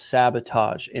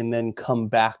self-sabotage, and then come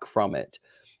back from it.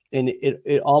 And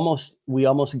we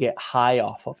almost get high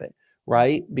off of it,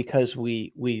 right? Because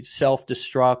we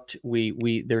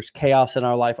self-destruct, there's chaos in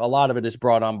our life. A lot of it is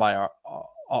brought on by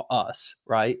us,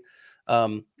 right?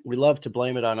 We love to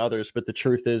blame it on others, but the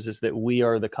truth is that we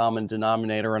are the common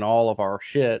denominator in all of our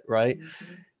shit, right?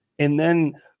 Mm-hmm. And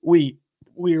then we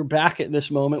are back at this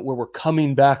moment where we're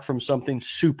coming back from something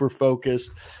super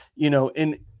focused,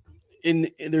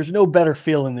 and there's no better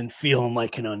feeling than feeling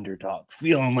like an underdog,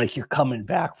 feeling like you're coming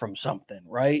back from something,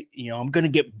 right? I'm going to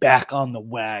get back on the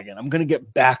wagon. I'm going to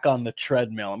get back on the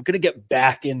treadmill. I'm going to get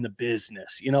back in the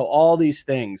business, all these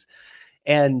things.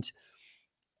 And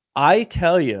I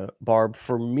tell you, Barb,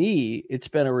 for me, it's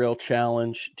been a real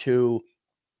challenge to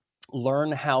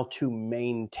learn how to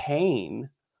maintain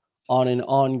on an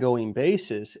ongoing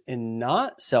basis and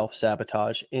not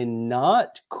self-sabotage and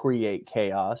not create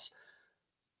chaos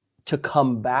to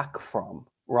come back from,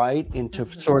 right? And to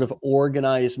sort of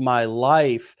organize my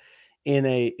life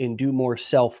and do more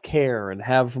self-care and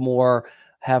have more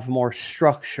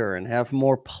structure and have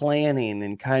more planning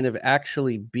and kind of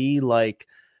actually be like,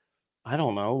 I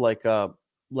don't know, like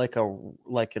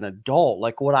an adult,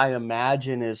 like what I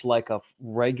imagine is like a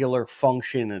regular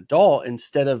functioning adult,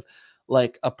 instead of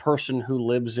like a person who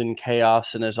lives in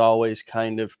chaos and is always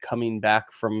kind of coming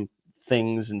back from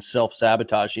things and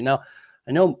self-sabotaging. Now,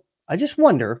 I just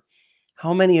wonder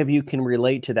how many of you can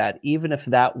relate to that, even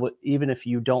if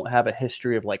you don't have a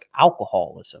history of like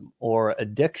alcoholism or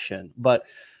addiction. But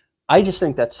I just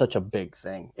think that's such a big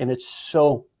thing. And it's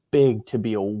so big to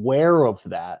be aware of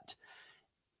that,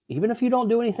 even if you don't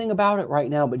do anything about it right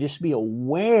now, but just be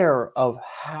aware of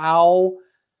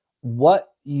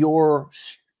what your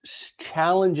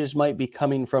challenges might be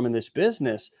coming from in this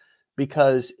business.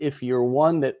 Because if you're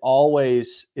one that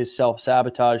always is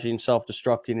self-sabotaging,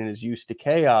 self-destructing, and is used to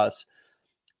chaos,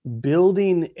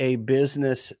 building a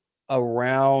business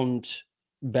around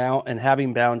and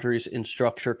having boundaries and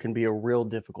structure can be a real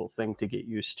difficult thing to get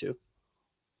used to.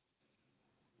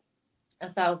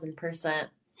 1,000%.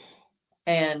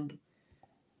 And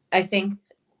I think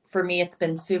for me, it's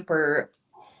been super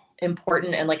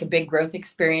important and like a big growth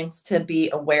experience to be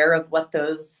aware of what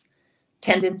those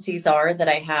tendencies are that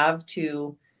I have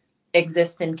to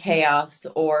exist in chaos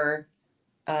or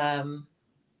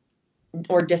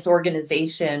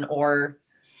disorganization, or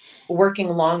working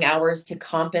long hours to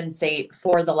compensate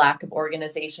for the lack of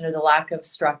organization or the lack of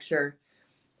structure.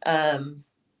 So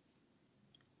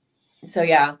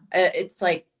yeah, it's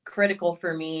like critical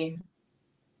for me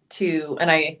to, and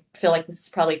I feel like this is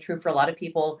probably true for a lot of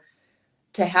people,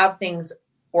 to have things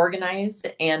organized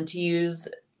and to use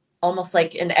almost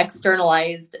like an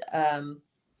externalized,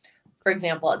 for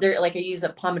example, I use a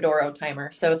Pomodoro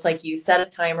timer. So it's like you set a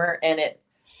timer and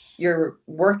you're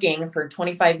working for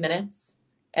 25 minutes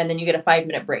and then you get a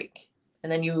 5-minute break.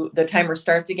 And then the timer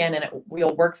starts again and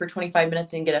you'll work for 25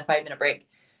 minutes and get a 5-minute break.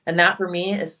 And that for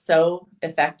me is so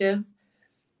effective,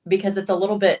 because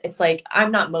it's like,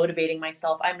 I'm not motivating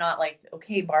myself. I'm not like,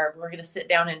 okay, Barb, we're going to sit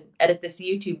down and edit this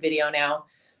YouTube video now.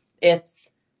 It's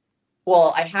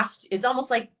almost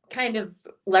like kind of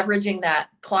leveraging that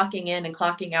clocking in and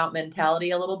clocking out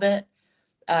mentality a little bit.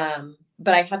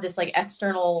 But I have this like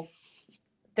external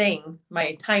thing,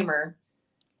 my timer,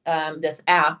 this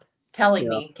app telling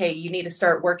me, okay, you need to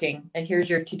start working and here's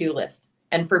your to-do list.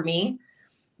 And for me,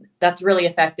 that's really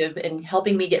effective in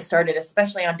helping me get started,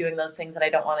 especially on doing those things that I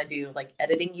don't want to do, like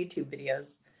editing YouTube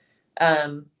videos.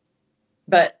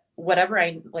 But whatever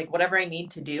I need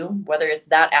to do, whether it's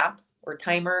that app or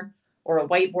timer or a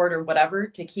whiteboard or whatever,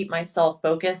 to keep myself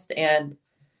focused and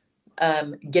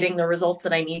getting the results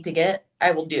that I need to get,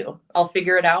 I will do. I'll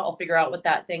figure it out. I'll figure out what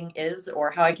that thing is or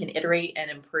how I can iterate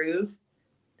and improve.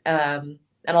 And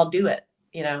I'll do it,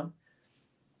 Yeah.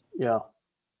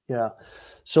 Yeah.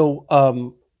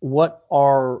 So, what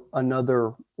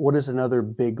is another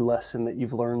big lesson that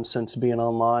you've learned since being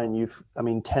online?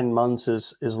 10 months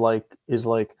is like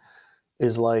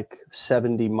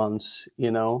 70 months,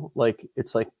 like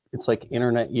it's like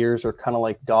internet years are kind of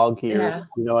like dog years. Yeah.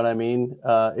 You know what I mean?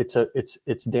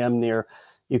 It's damn near,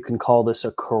 you can call this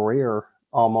a career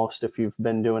almost if you've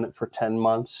been doing it for 10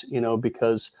 months,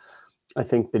 because I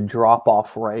think the drop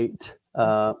off rate,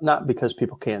 not because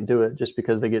people can't do it, just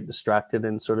because they get distracted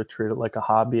and sort of treat it like a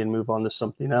hobby and move on to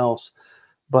something else.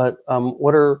 But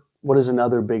what is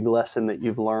another big lesson that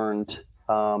you've learned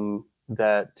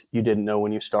that you didn't know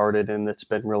when you started and that's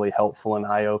been really helpful and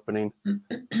eye-opening?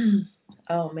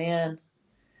 Oh man.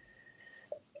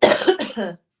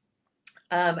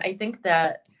 I think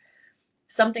that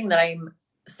something that I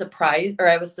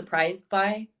was surprised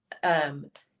by,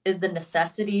 is the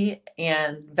necessity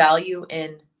and value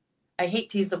in, I hate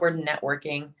to use the word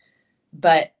networking,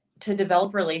 but to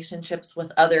develop relationships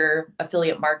with other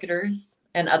affiliate marketers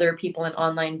and other people in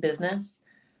online business.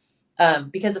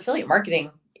 Because affiliate marketing,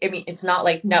 it's not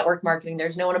like network marketing.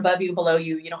 There's no one above you, below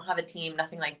you. You don't have a team,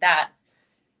 nothing like that.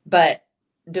 But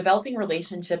developing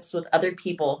relationships with other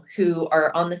people who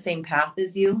are on the same path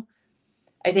as you,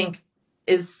 I think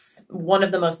is one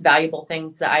of the most valuable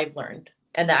things that I've learned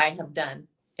and that I have done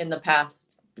in the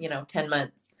past, 10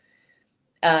 months.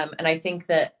 And I think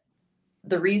that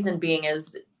the reason being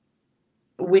is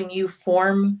when you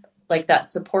form like that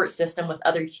support system with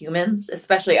other humans,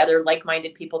 especially other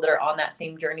like-minded people that are on that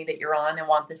same journey that you're on and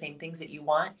want the same things that you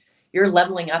want, you're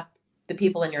leveling up the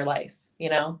people in your life,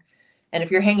 And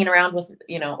if you're hanging around with,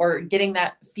 or getting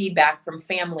that feedback from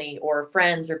family or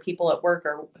friends or people at work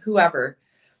or whoever,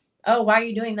 oh, why are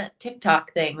you doing that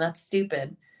TikTok thing? That's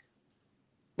stupid.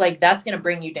 Like, that's going to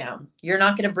bring you down. You're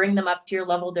not going to bring them up to your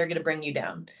level. They're going to bring you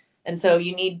down. And so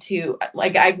you need to,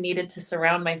 like, I've needed to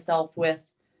surround myself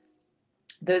with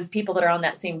those people that are on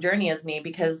that same journey as me,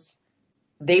 because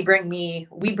we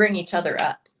bring each other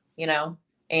up,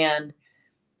 And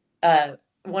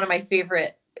one of my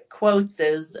favorite quotes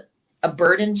is, a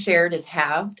burden shared is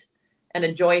halved and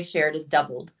a joy shared is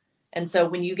doubled. And so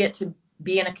when you get to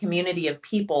be in a community of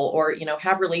people or,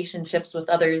 have relationships with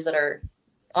others that are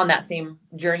on that same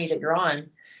journey that you're on,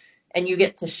 and you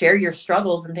get to share your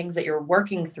struggles and things that you're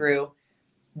working through,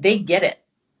 they get it.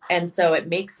 And so it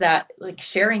makes that, like,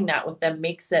 sharing that with them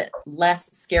makes it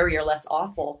less scary or less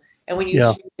awful. And when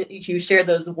you share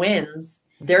those wins,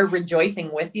 they're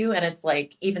rejoicing with you, and it's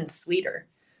like even sweeter.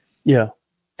 Yeah.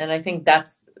 And I think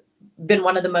that's been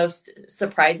one of the most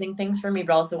surprising things for me,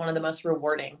 but also one of the most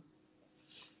rewarding.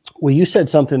 Well, you said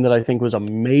something that I think was a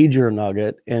major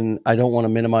nugget, and I don't want to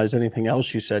minimize anything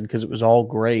else you said because it was all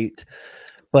great.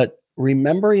 But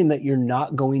remembering that you're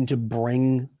not going to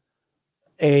bring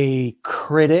a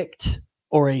critic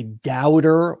or a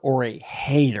doubter or a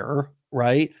hater,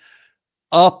 right,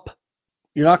 up.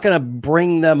 You're not going to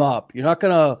bring them up. You're not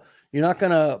going to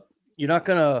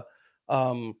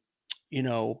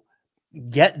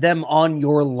get them on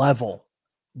your level.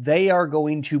 They are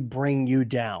going to bring you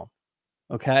down.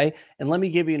 Okay. And let me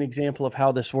give you an example of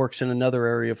how this works in another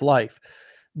area of life.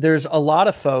 There's a lot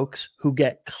of folks who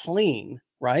get clean,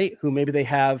 right? Who maybe they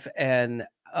have an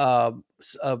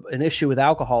issue with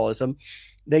alcoholism.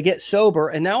 They get sober,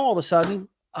 and now all of a sudden,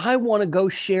 I want to go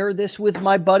share this with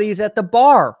my buddies at the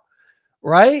bar,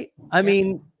 right? I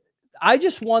mean, I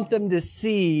just want them to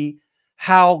see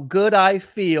how good I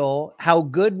feel, how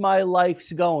good my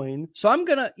life's going. So I'm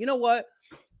gonna, you know what?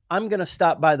 I'm gonna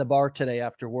stop by the bar today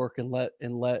after work and let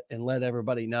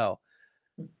everybody know.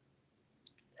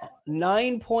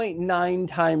 9.9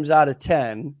 times out of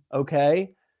 10,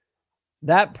 okay,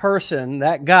 that person,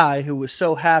 that guy who was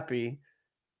so happy,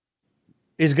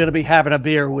 is going to be having a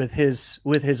beer with his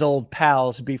old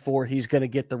pals before he's going to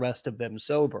get the rest of them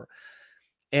sober.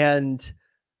 And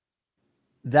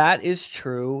that is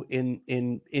true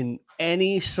in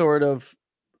any sort of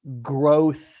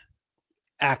growth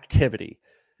activity.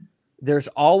 There's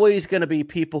always going to be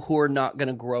people who are not going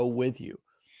to grow with you.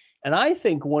 And I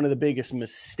think one of the biggest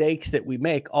mistakes that we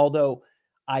make, although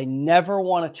I never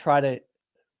want to try to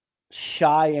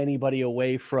shy anybody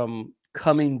away from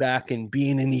coming back and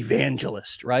being an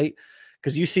evangelist, right?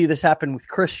 Because you see this happen with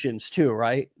Christians too,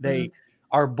 right? They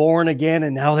are born again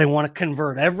and now they want to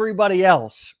convert everybody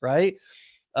else, right?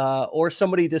 Or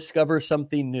somebody discovers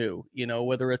something new,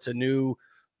 whether it's a new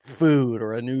food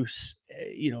or a new,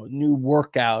 new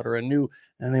workout or and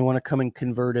they want to come and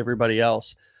convert everybody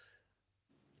else.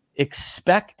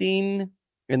 Expecting,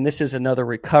 and this is another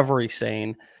recovery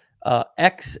saying,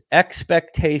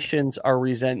 expectations are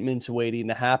resentments waiting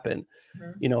to happen.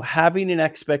 Having an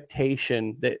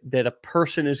expectation that a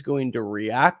person is going to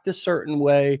react a certain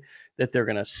way, that they're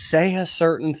going to say a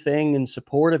certain thing in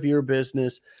support of your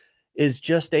business, is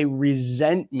just a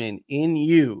resentment in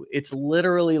you. It's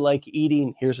literally like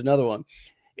eating, here's another one.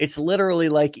 It's literally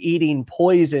like eating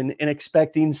poison and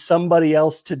expecting somebody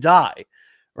else to die,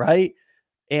 right?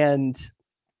 And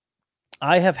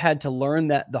I have had to learn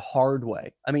that the hard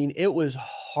way. I mean, it was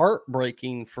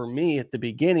heartbreaking for me at the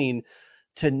beginning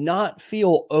to not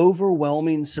feel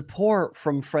overwhelming support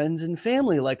from friends and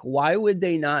family. Like, why would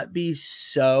they not be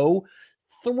so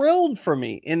thrilled for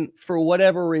me? And for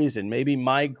whatever reason, maybe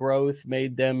my growth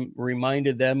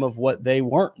reminded them of what they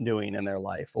weren't doing in their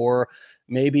life, or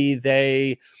maybe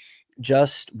they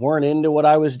just weren't into what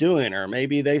I was doing, or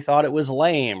maybe they thought it was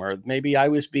lame, or maybe I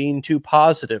was being too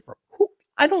positive.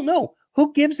 I don't know.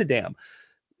 Who gives a damn?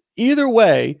 Either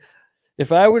way,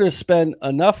 if I were to spend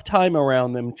enough time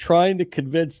around them trying to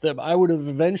convince them, I would have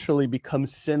eventually become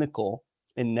cynical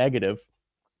and negative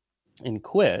and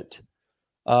quit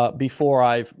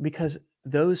because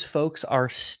those folks are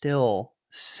still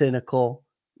cynical,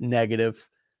 negative,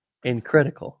 and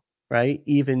critical, right?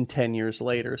 Even 10 years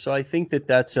later. So I think that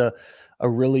that's a a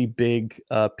really big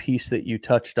piece that you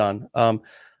touched on.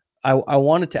 I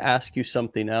wanted to ask you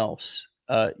something else.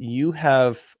 You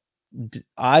have,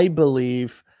 I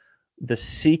believe, the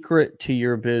secret to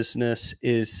your business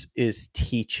is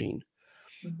teaching,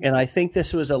 and I think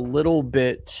this was a little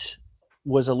bit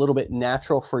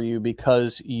natural for you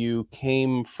because you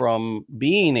came from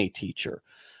being a teacher.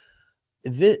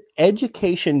 The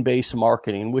education-based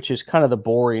marketing, which is kind of the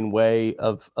boring way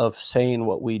of saying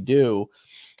what we do,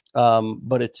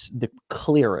 but it's the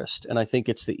clearest, and I think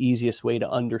it's the easiest way to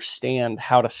understand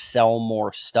how to sell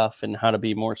more stuff and how to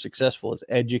be more successful, is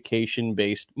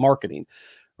education-based marketing,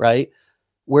 right?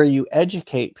 Where you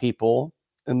educate people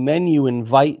and then you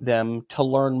invite them to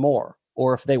learn more,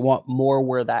 or if they want more,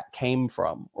 where that came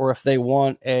from, or if they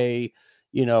want a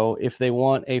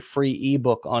free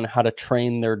ebook on how to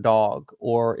train their dog,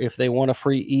 or if they want a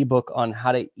free ebook on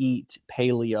how to eat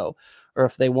paleo, or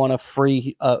if they want a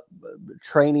free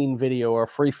training video or a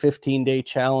free 15-day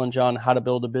challenge on how to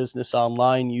build a business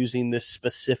online using this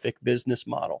specific business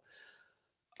model.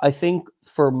 I think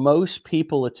for most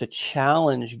people, it's a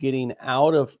challenge getting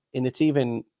out of, and it's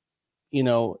even,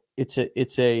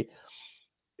 it's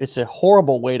a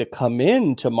horrible way to come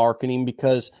into marketing,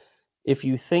 because if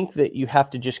you think that you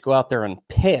have to just go out there and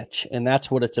pitch, and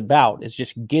that's what it's about, it's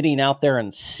just getting out there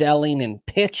and selling and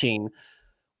pitching.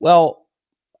 Well,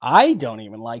 I don't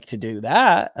even like to do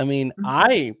that. I mean,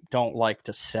 I don't like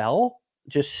to sell.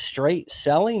 Just straight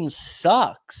selling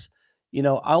sucks.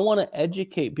 I want to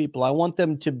educate people. I want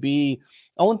them to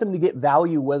get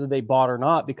value whether they bought or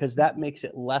not, because that makes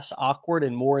it less awkward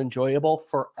and more enjoyable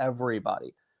for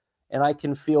everybody. And I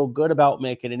can feel good about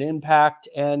making an impact.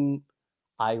 And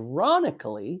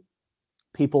ironically,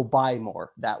 people buy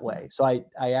more that way. So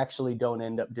I actually don't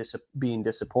end up being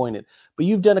disappointed. But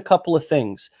you've done a couple of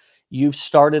things. You've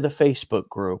started a Facebook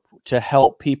group to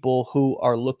help people who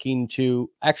are looking to,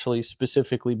 actually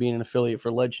specifically being an affiliate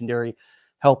for Legendary,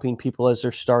 helping people as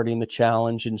they're starting the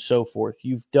challenge and so forth.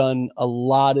 You've done a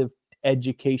lot of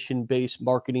education-based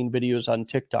marketing videos on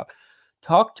TikTok.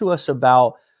 Talk to us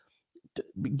about,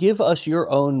 give us your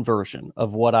own version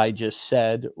of what I just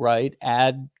said, right?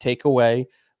 Add, take away.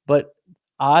 But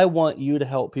I want you to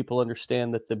help people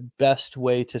understand that the best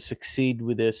way to succeed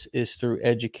with this is through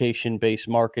education-based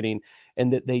marketing,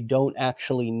 and that they don't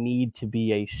actually need to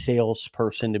be a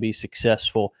salesperson to be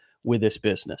successful with this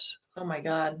business. Oh my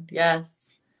God.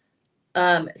 Yes.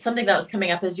 Something that was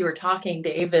coming up as you were talking,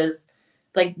 Dave, is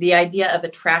like the idea of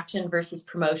attraction versus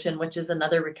promotion, which is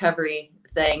another recovery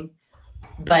thing.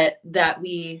 But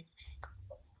it's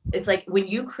like when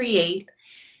you create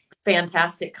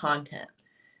fantastic content,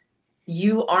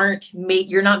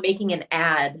 you're not making an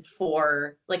ad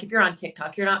for, like, if you're on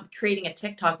TikTok, you're not creating a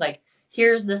TikTok like,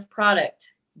 here's this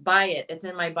product, buy it, it's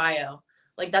in my bio.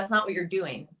 Like, that's not what you're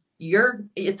doing.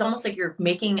 It's almost like you're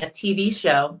making a TV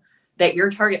show that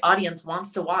your target audience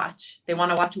wants to watch. They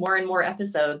want to watch more and more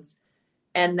episodes.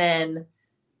 And then,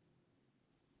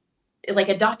 like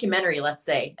a documentary, let's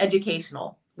say,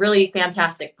 educational, really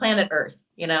fantastic, Planet Earth,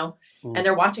 and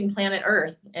they're watching Planet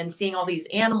Earth and seeing all these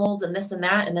animals and this and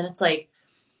that. And then it's like,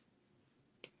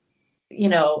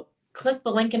 click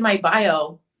the link in my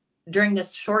bio during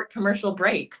this short commercial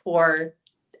break for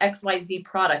XYZ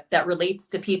product that relates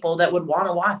to people that would want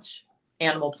to watch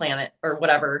Animal Planet or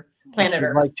whatever, Planet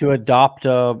Earth. Like to adopt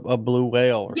a blue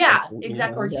whale. Or something,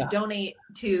 exactly. Or to donate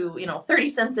to, 30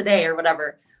 cents a day or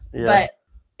whatever. Yeah. But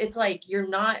it's like,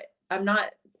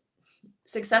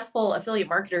 successful affiliate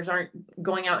marketers aren't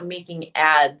going out and making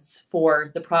ads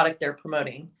for the product they're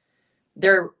promoting.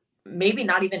 They're maybe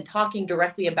not even talking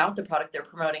directly about the product they're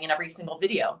promoting in every single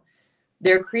video.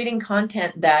 They're creating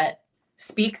content that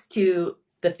speaks to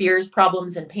the fears,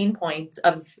 problems, and pain points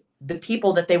of the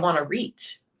people that they want to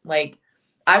reach. Like,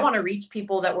 I want to reach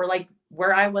people that were like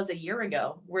where I was a year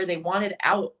ago, where they wanted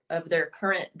out of the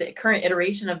current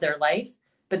iteration of their life,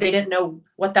 but they didn't know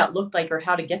what that looked like or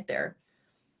how to get there.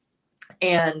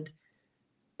 And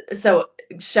so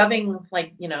shoving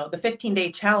the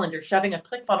 15-day challenge, or shoving a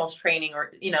ClickFunnels training,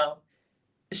 or,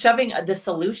 shoving the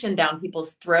solution down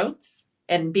people's throats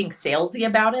and being salesy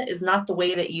about it is not the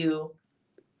way that you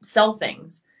sell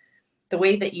things. The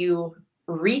way that you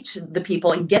reach the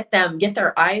people and get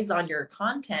their eyes on your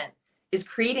content is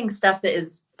creating stuff that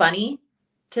is funny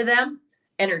to them,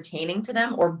 entertaining to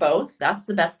them, or both. That's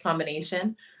the best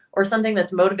combination. Or something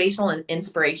that's motivational and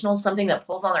inspirational, something that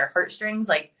pulls on their heartstrings,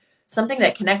 like something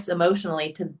that connects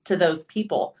emotionally to those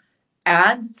people.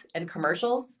 Ads and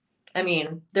commercials. I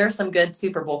mean, there are some good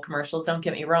Super Bowl commercials, don't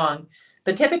get me wrong,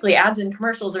 but typically ads and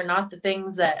commercials are not the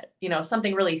things that,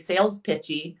 something really sales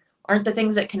pitchy, aren't the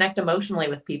things that connect emotionally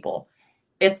with people.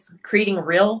 it's creating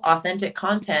real, authentic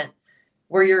content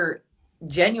where you're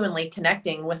genuinely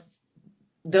connecting with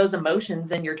those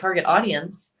emotions in your target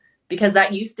audience, because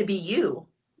that used to be you,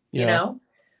 you know?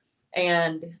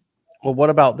 And well, what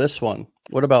about this one?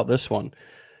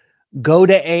 Go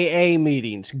to AA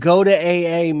meetings. Go to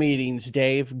AA meetings,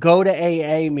 Dave. Go to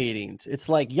AA meetings. It's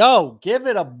like, yo, give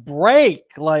it a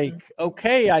break. Like,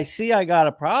 okay, I see I got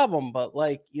a problem, but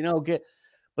like,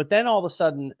 but then all of a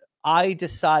sudden I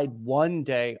decide one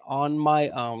day on my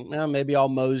own, maybe I'll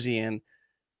mosey in,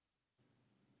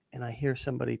 and I hear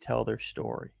somebody tell their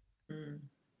story.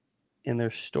 And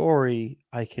their story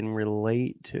I can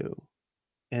relate to.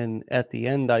 And at the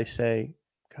end I say,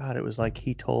 God, it was like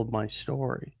he told my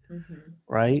story.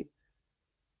 Right?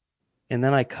 And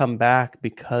then I come back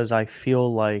because I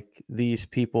feel like these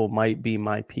people might be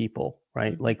my people,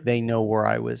 right? Like they know where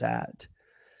I was at.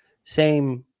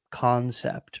 Same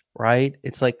concept, right?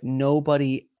 It's like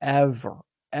nobody ever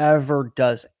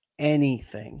does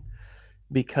anything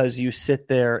because you sit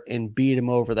there and beat them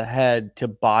over the head to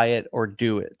buy it or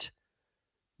do it.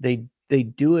 They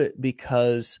do it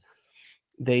because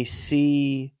they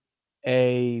see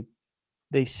a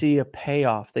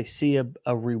payoff, they see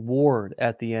a reward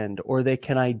at the end, or they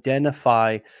can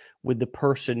identify with the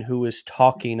person who is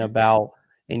talking about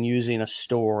and using a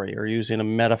story or using a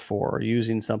metaphor or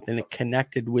using something that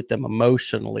connected with them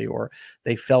emotionally, or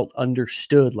they felt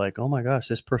understood, like, oh my gosh,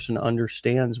 this person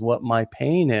understands what my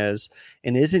pain is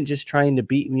and isn't just trying to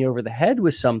beat me over the head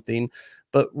with something.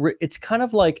 But it's kind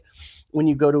of like when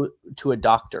you go to a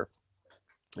doctor,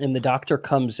 and the doctor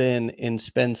comes in and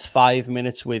spends 5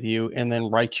 minutes with you and then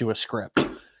writes you a script.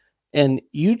 And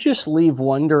you just leave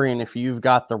wondering if you've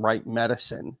got the right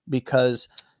medicine, because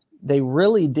they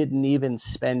really didn't even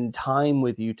spend time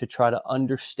with you to try to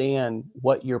understand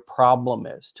what your problem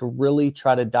is, to really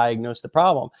try to diagnose the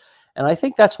problem. And I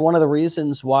think that's one of the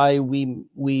reasons why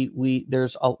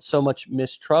there's so much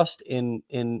mistrust in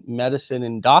medicine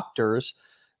and doctors,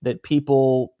 that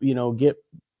people, get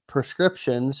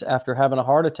prescriptions after having a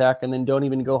heart attack and then don't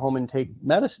even go home and take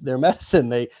their medicine.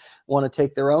 They want to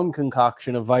take their own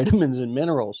concoction of vitamins and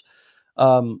minerals.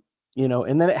 And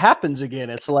then it happens again.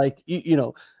 It's like,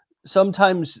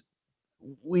 sometimes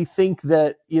we think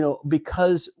that,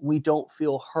 because we don't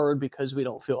feel heard, because we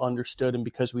don't feel understood, and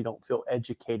because we don't feel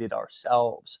educated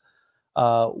ourselves,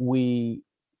 we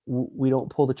don't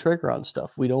pull the trigger on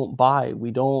stuff. We don't buy.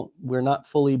 We're not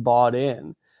fully bought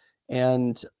in.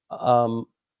 And,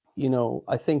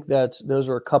 I think that those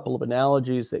are a couple of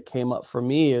analogies that came up for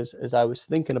me as I was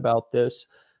thinking about this,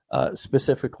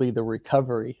 specifically the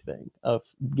recovery thing of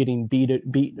getting beat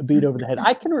over the head.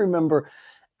 I can remember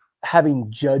having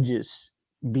judges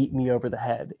beat me over the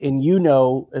head, and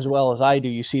as well as I do,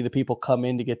 you see the people come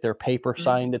in to get their paper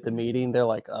signed at the meeting. They're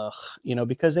like, ugh,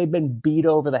 because they've been beat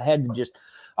over the head, and just,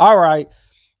 all right,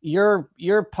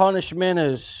 your punishment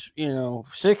is,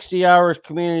 60 hours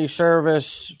community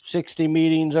service, 60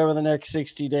 meetings over the next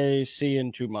 60 days, see you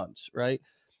in 2 months. Right.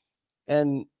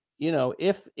 And,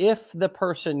 if the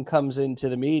person comes into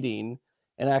the meeting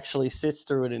and actually sits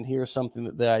through it and hears something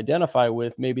that they identify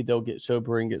with, maybe they'll get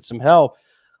sober and get some help.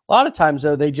 A lot of times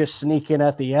though, they just sneak in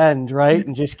at the end, right?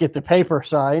 And just get the paper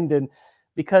signed, and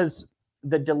because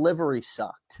the delivery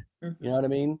sucked, you know what I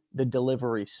mean? The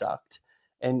delivery sucked.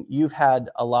 And you've had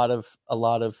a lot of,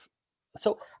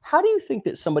 so how do you think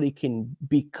that somebody can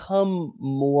become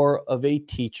more of a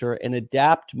teacher and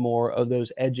adapt more of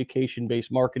those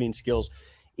education-based marketing skills,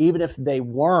 even if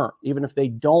they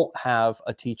don't have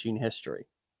a teaching history?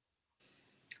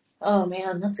 Oh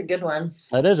man, that's a good one.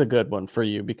 That is a good one for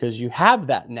you, because you have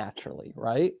that naturally,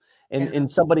 right?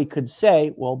 And somebody could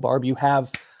say, well, Barb, you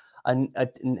have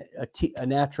a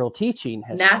natural teaching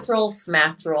history. Natural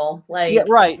smatral, like, yeah,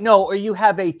 right. No, or you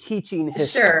have a teaching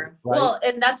history. Sure. Right? Well,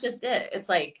 and that's just it. It's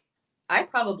like, I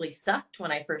probably sucked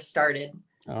when I first started.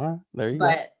 There you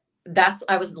go. But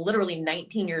I was literally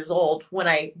 19 years old when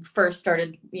I first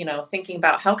started, thinking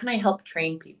about how can I help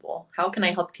train people? How can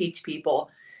I help teach people?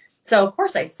 So of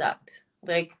course I sucked,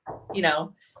 like,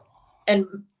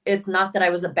 and it's not that I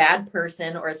was a bad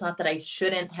person, or it's not that I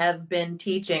shouldn't have been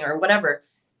teaching or whatever.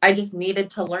 I just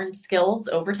needed to learn skills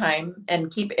over time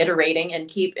and keep iterating and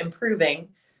keep improving.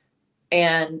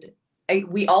 And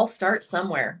we all start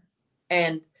somewhere.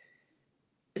 And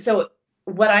so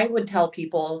what I would tell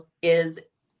people is,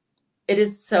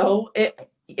 it'll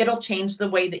change the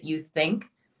way that you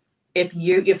think if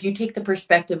you take the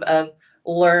perspective of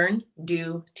learn,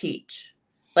 do, teach.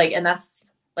 Like, and that's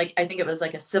like, I think it was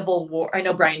like a Civil War. I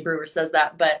know Brian Brewer says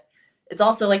that, but it's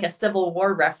also like a Civil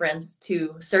War reference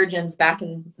to surgeons back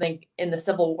in the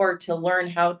Civil War, to learn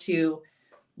how to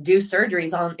do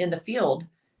surgeries in the field,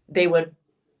 they would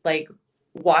like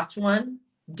watch one,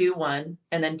 do one,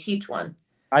 and then teach one.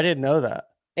 I didn't know that.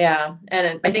 Yeah.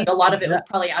 And I think a lot of it was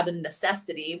probably out of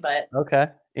necessity, but okay.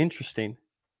 Interesting.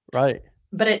 Right.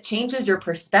 But it changes your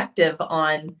perspective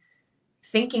on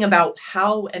thinking about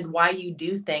how and why you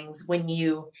do things when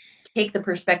you take the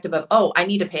perspective of, oh, I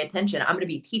need to pay attention. I'm going to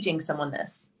be teaching someone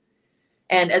this.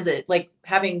 And as it, like,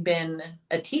 having been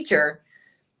a teacher,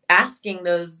 asking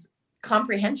those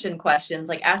comprehension questions,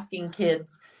 like asking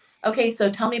kids, okay, so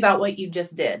tell me about what you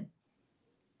just did,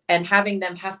 and having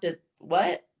them have to,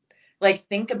 what? Like,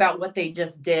 think about what they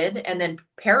just did and then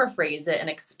paraphrase it and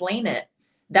explain it.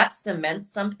 That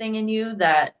cements something in you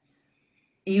that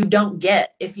you don't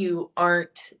get if you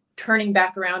aren't turning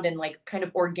back around and like kind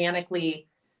of organically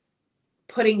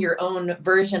putting your own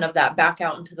version of that back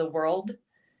out into the world.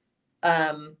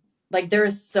 Like, there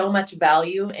is so much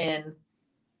value in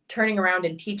turning around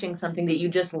and teaching something that you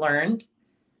just learned.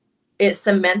 It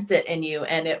cements it in you,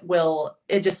 and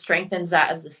it just strengthens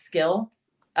that as a skill.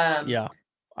 Yeah.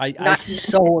 I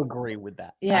so agree with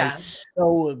that. Yeah. I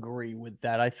so agree with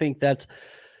that. I think that's,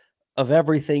 of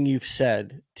everything you've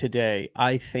said today,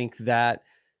 I think that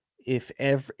if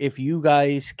you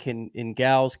guys can and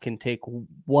gals can take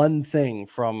one thing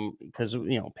from, because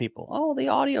people, oh, the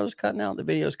audio's cutting out, the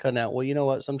video's cutting out. Well, you know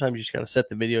what? Sometimes you just got to set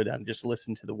the video down and just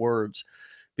listen to the words,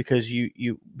 because you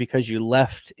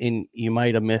left and you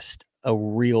might have missed a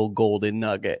real golden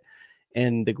nugget.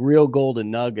 And the real golden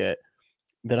nugget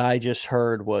that I just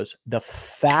heard was, the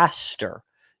faster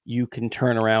you can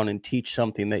turn around and teach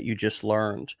something that you just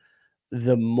learned,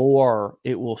 the more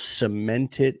it will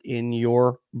cement it in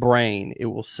your brain. It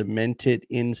will cement it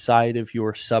inside of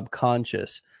your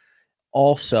subconscious.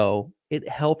 Also, it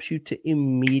helps you to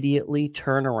immediately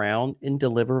turn around and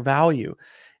deliver value.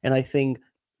 And I think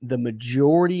the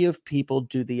majority of people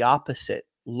do the opposite,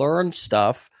 learn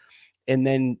stuff and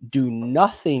then do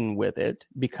nothing with it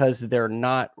because they're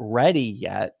not ready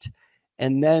yet.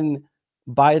 And then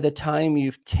by the time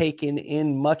you've taken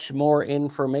in much more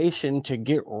information to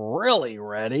get really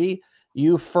ready,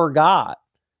 you forgot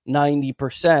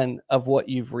 90% of what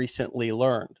you've recently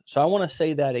learned. So I want to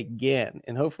say that again,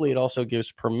 and hopefully it also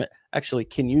gives actually,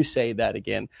 can you say that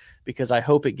again? Because I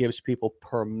hope it gives people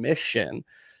permission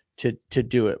to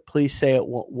do it. Please say it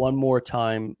one more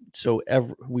time, so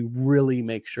we really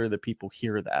make sure that people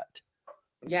hear that.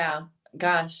 Yeah,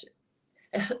 gosh.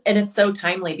 And it's so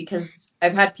timely, because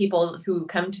I've had people who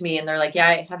come to me and they're like, yeah,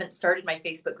 I haven't started my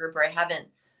Facebook group, or I haven't,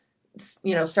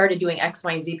 started doing X,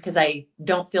 Y, and Z because I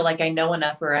don't feel like I know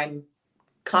enough, or I'm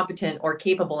competent or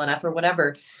capable enough, or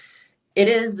whatever. It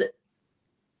is,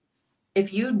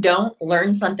 if you don't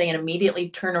learn something and immediately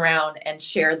turn around and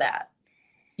share that,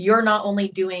 you're not only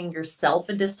doing yourself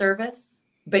a disservice,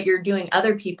 but you're doing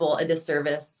other people a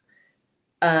disservice,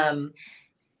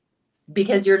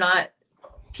 because you're not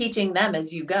teaching them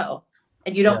as you go.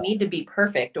 And you don't need to be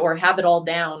perfect or have it all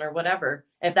down or whatever.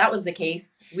 If that was the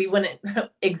case, we wouldn't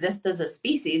exist as a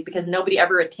species, because nobody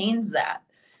ever attains that.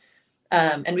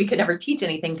 And we could never teach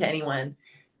anything to anyone.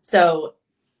 So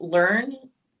learn,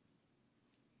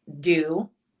 do,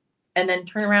 and then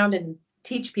turn around and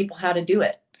teach people how to do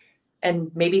it.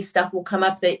 And maybe stuff will come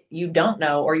up that you don't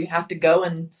know, or you have to go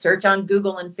and search on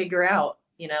Google and figure out,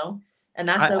 and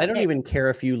that's okay. I don't even care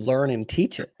if you learn and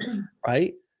teach it,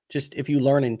 right? Just if you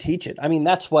learn and teach it. I mean,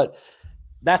 that's what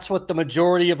the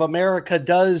majority of America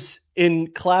does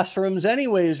in classrooms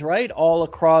anyways, right? All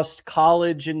across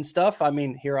college and stuff. I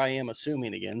mean, here I am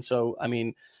assuming again. So, I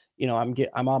mean,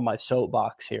 I'm on my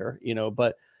soapbox here,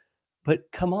 but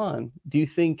come on. Do you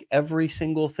think every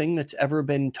single thing that's ever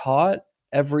been taught,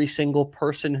 every single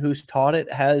person who's taught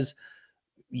it has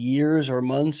years or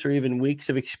months or even weeks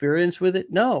of experience with it?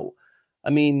 No. I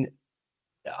mean,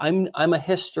 I'm a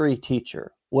history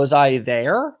teacher. Was I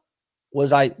there?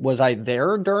 Was I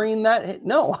there during that?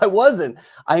 No, I wasn't.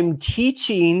 I'm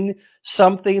teaching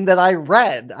something that I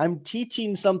read. I'm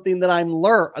teaching something that I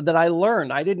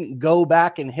learned. I didn't go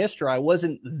back in history. I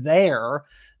wasn't there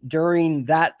during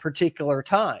that particular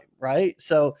time, right?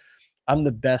 So I'm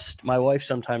the best. My wife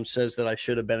sometimes says that I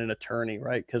should have been an attorney,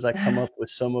 right? Because I come up with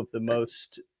some of the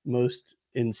most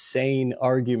insane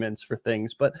arguments for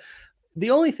things. But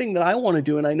the only thing that I want to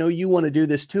do, and I know you want to do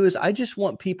this too, is I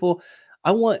want people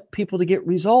to get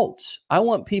results. I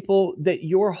want people that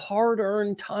your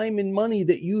hard-earned time and money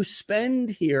that you spend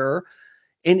here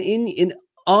and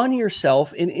on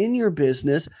yourself and in your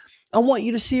business, I want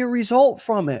you to see a result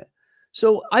from it.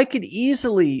 So I could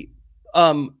easily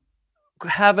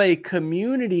have a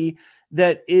community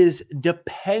that is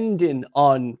dependent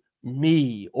on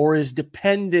me, or is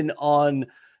dependent on,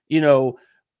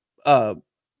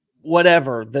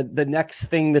 whatever the next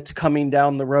thing that's coming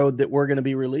down the road that we're going to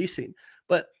be releasing.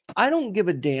 But I don't give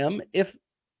a damn if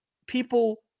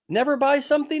people never buy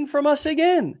something from us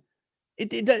again.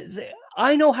 It does.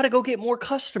 I know how to go get more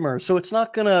customers, so it's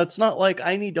not like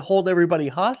I need to hold everybody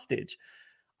hostage.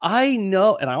 I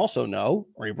know, and I also know,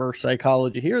 reverse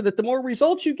psychology here, that the more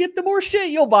results you get, the more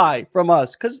shit you'll buy from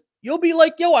us, because you'll be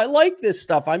like, yo, I like this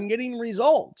stuff. I'm getting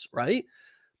results, right?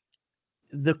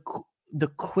 The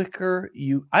quicker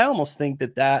I almost think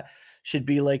that should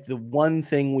be like the one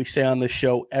thing we say on the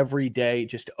show every day,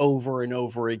 just over and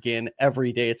over again.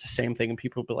 Every day it's the same thing, and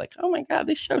people will be like, oh my God,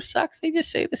 this show sucks. They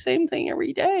just say the same thing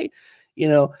every day,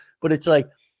 but it's like,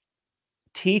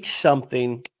 teach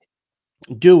something,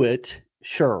 do it.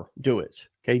 Sure, do it.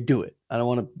 Okay, do it. I don't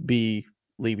want to be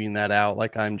leaving that out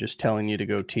like I'm just telling you to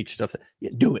go teach stuff.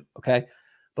 Do it, okay?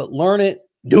 But learn it,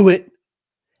 do it,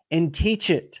 and teach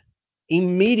it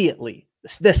immediately,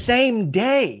 the same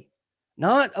day,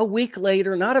 not a week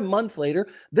later, not a month later,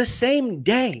 the same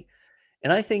day.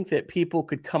 And I think that people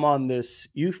could come on this,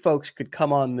 you folks could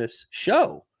come on this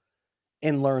show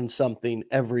and learn something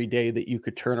every day that you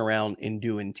could turn around and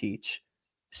do and teach.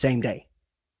 Same day,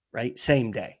 right?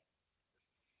 Same day.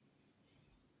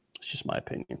 It's just my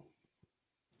opinion.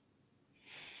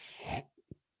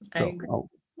 So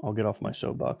I'll get off my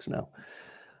soapbox now.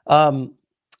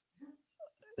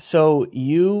 So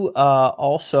you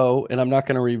also, and I'm not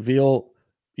going to reveal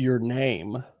your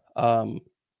name,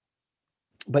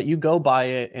 but you go by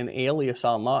an alias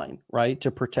online, right, to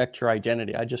protect your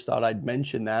identity. I just thought I'd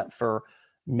mention that for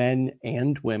men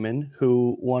and women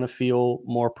who want to feel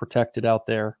more protected out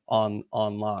there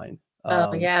online.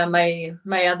 Yeah,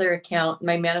 my other account,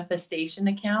 my manifestation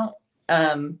account,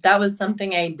 that was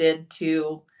something I did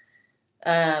to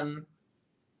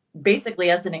basically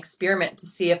as an experiment to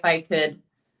see if I could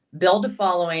build a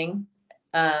following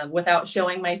without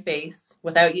showing my face,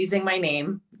 without using my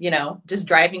name, just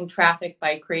driving traffic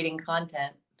by creating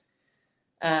content.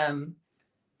 And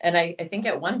I think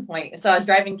at one point, so I was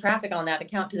driving traffic on that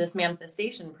account to this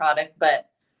manifestation product, but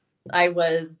I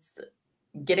was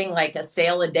getting like a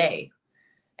sale a day.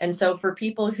 And so for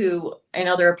people I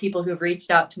know there are people who've reached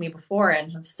out to me before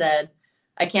and have said,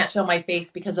 I can't show my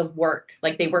face because of work.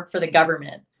 Like they work for the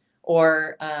government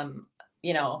or,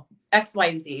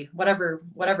 XYZ,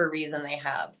 whatever reason they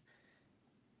have.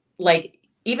 Like,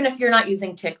 even if you're not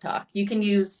using TikTok, you can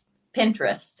use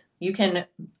Pinterest. You can,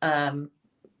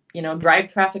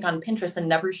 drive traffic on Pinterest and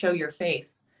never show your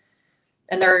face.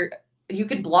 And you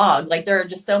could blog. Like there are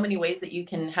just so many ways that you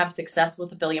can have success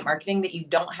with affiliate marketing that you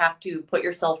don't have to put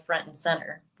yourself front and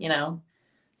center,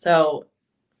 So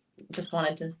just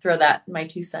wanted to throw my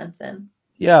 2 cents in.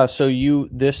 Yeah. So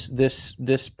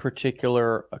this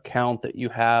particular account that you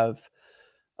have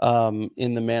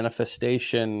in the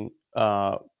manifestation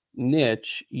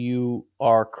niche, you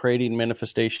are creating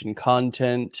manifestation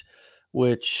content,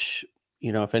 which,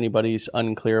 if anybody's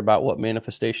unclear about what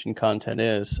manifestation content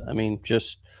is, I mean,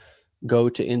 just go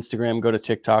to Instagram, go to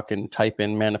TikTok and type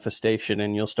in manifestation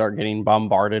and you'll start getting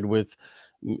bombarded with,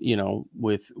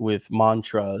 with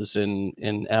mantras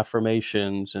and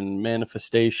affirmations and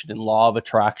manifestation and law of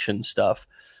attraction stuff.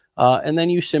 And then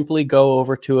you simply go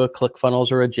over to a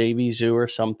ClickFunnels or a JVZoo or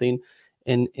something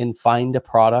and find a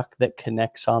product that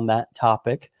connects on that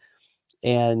topic.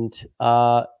 And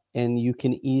you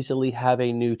can easily have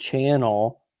a new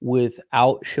channel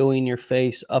without showing your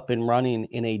face up and running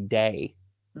in a day.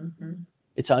 Mm-hmm.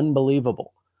 It's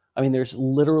unbelievable. I mean, there's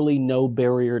literally no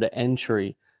barrier to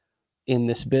entry in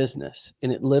this business,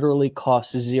 and it literally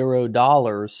costs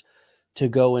 $0 to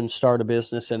go and start a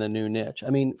business in a new niche.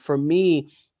 I mean, for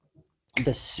me,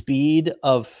 the speed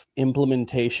of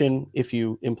implementation, if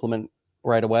you implement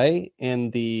right away,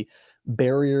 and the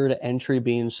barrier to entry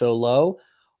being so low,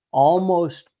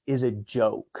 almost is a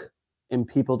joke, and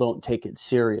people don't take it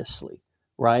seriously,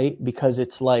 right? Because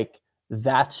it's like,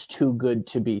 that's too good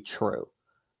to be true.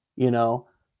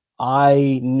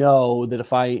 I know that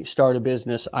if I start a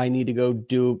business, I need to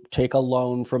go take a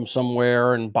loan from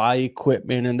somewhere and buy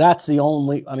equipment. And that's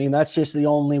just the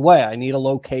only way. I need a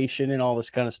location and all this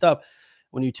kind of stuff.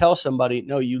 When you tell somebody,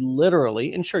 no, you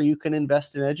literally, and sure, you can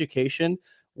invest in education.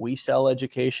 We sell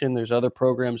education. There's other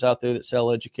programs out there that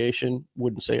sell education.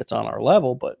 Wouldn't say it's on our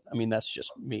level, but I mean, that's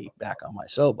just me back on my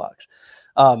soapbox.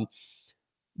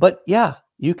 But yeah,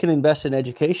 you can invest in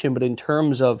education, but in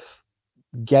terms of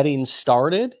getting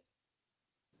started,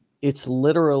 it's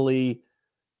literally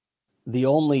the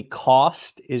only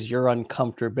cost is your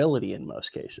uncomfortability in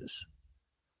most cases.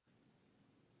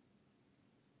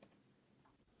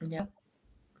 Yeah.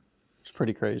 It's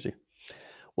pretty crazy.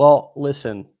 Well,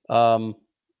 listen,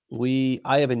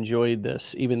 I have enjoyed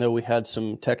this, even though we had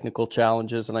some technical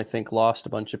challenges and I think lost a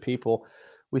bunch of people.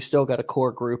 We still got a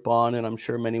core group on, and I'm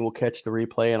sure many will catch the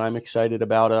replay. And I'm excited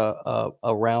about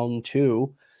a round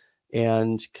 2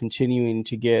 and continuing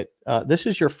to get. This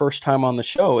is your first time on the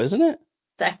show, isn't it?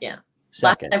 Second.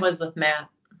 Second. Last I was with Matt.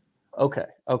 Okay.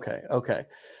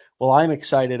 Well, I'm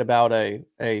excited about a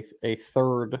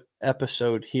third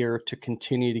episode here to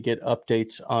continue to get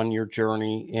updates on your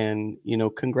journey, and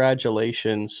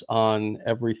congratulations on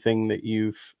everything that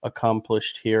you've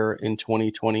accomplished here in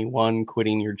 2021,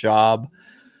 quitting your job,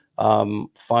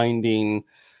 finding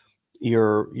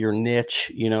your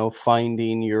niche,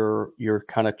 finding your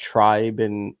kind of tribe,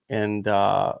 and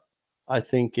I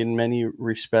think in many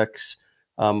respects,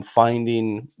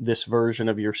 finding this version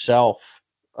of yourself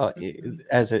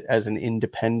as an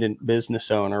independent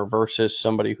business owner versus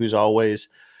somebody who's always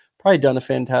probably done a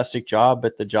fantastic job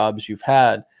at the jobs you've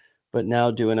had, but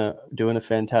now doing a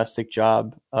fantastic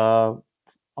job on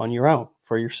your own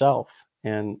for yourself.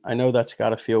 And I know that's got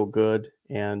to feel good.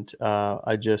 And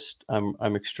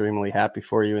I'm extremely happy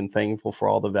for you and thankful for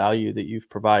all the value that you've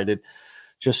provided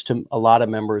just to a lot of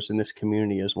members in this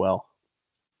community as well.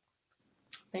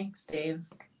 Thanks, Dave.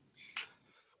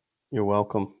 You're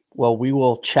welcome. Well, we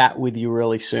will chat with you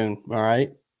really soon. All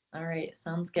right. All right.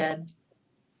 Sounds good.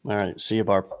 All right. See you,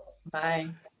 Barb. Bye.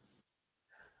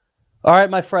 All right,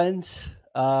 my friends.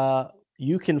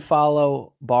 You can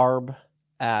follow Barb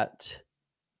at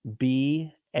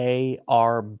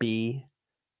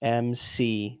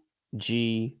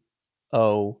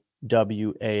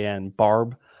BARBMCGOWAN,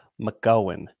 Barb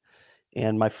McGowan.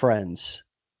 And my friends,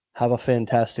 have a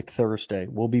fantastic Thursday.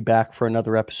 We'll be back for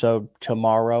another episode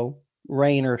tomorrow.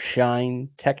 Rain or shine,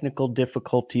 technical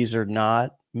difficulties or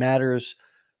not, matters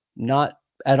not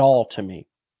at all to me,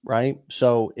 right?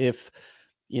 So if,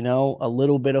 a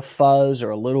little bit of fuzz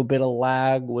or a little bit of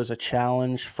lag was a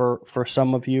challenge for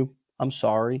some of you, I'm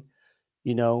sorry.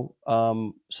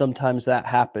 Sometimes that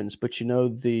happens, but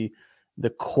the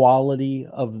quality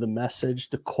of the message,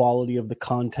 the quality of the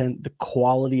content, the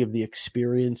quality of the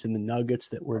experience and the nuggets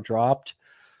that were dropped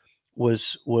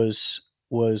was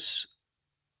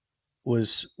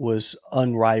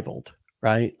unrivaled,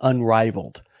 right?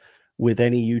 Unrivaled with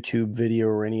any YouTube video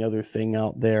or any other thing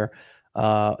out there,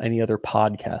 any other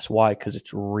podcast. Why? Because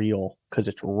it's real, because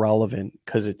it's relevant,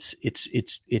 because it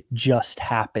just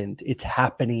happened. It's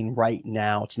happening right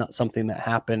now. It's not something that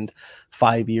happened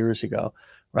 5 years ago,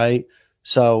 right?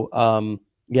 So,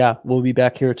 we'll be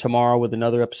back here tomorrow with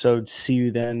another episode. See you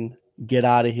then. Get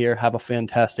out of here. Have a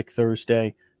fantastic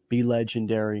Thursday. Be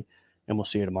legendary, and we'll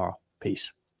see you tomorrow.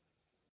 Peace.